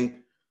way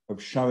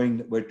of showing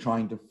that we're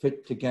trying to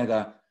fit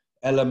together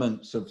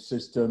elements of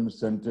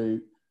systems and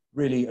to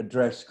really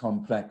address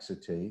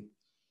complexity.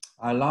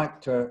 I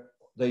liked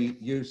the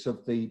use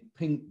of the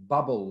pink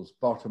bubbles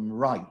bottom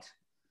right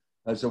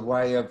as a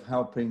way of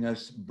helping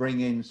us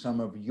bring in some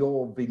of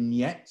your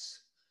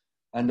vignettes,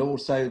 and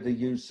also the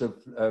use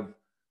of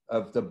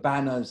the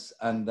banners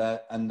and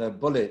the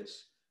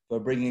bullets for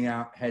bringing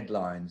out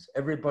headlines.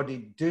 Everybody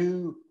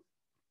do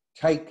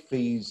take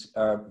these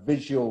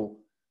visual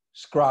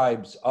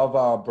scribes of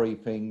our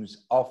briefings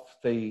off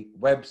the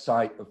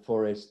website of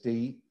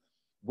 4SD.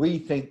 We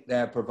think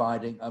they're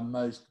providing a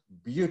most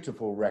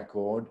beautiful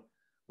record.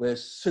 We're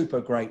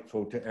super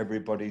grateful to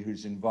everybody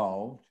who's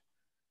involved.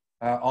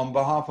 On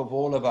behalf of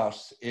all of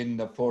us in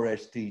the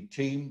 4SD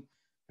team,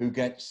 who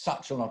get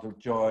such a lot of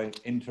joy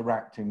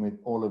interacting with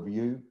all of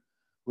you,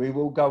 we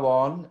will go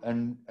on,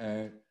 and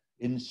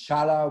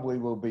inshallah, we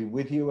will be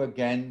with you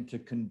again to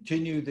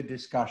continue the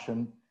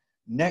discussion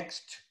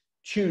next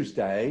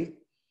Tuesday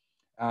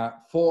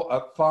at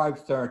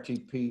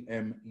 5:30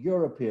 p.m.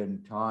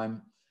 European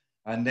time,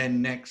 and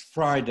then next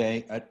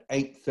Friday at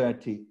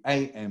 8:30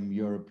 a.m.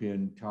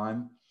 European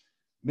time.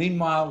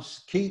 Meanwhile,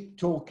 keep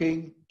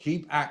talking,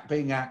 keep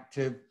being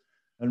active,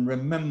 and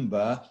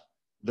remember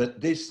that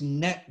this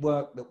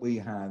network that we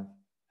have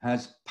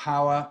has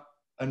power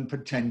and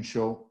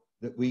potential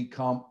that we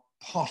can't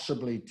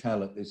possibly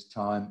tell at this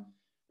time.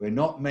 We're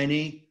not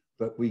many,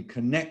 but we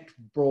connect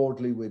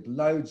broadly with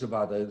loads of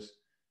others,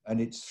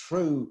 and it's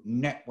through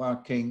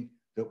networking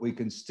that we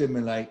can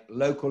stimulate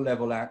local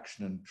level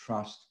action and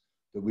trust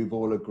that we've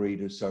all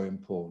agreed is so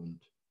important.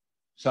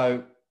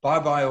 So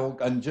bye-bye all,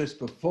 and just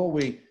before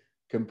we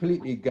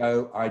completely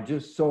go, I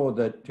just saw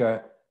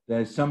that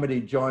there's somebody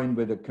joined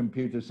with a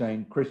computer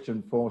saying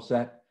Christian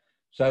Fawcett.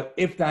 So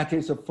if that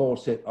is a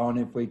faucet on,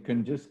 if we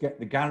can just get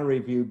the gallery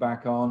view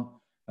back on,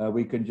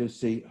 we can just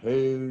see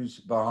who's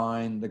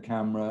behind the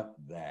camera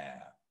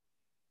there.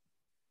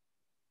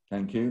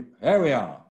 Thank you. There we are.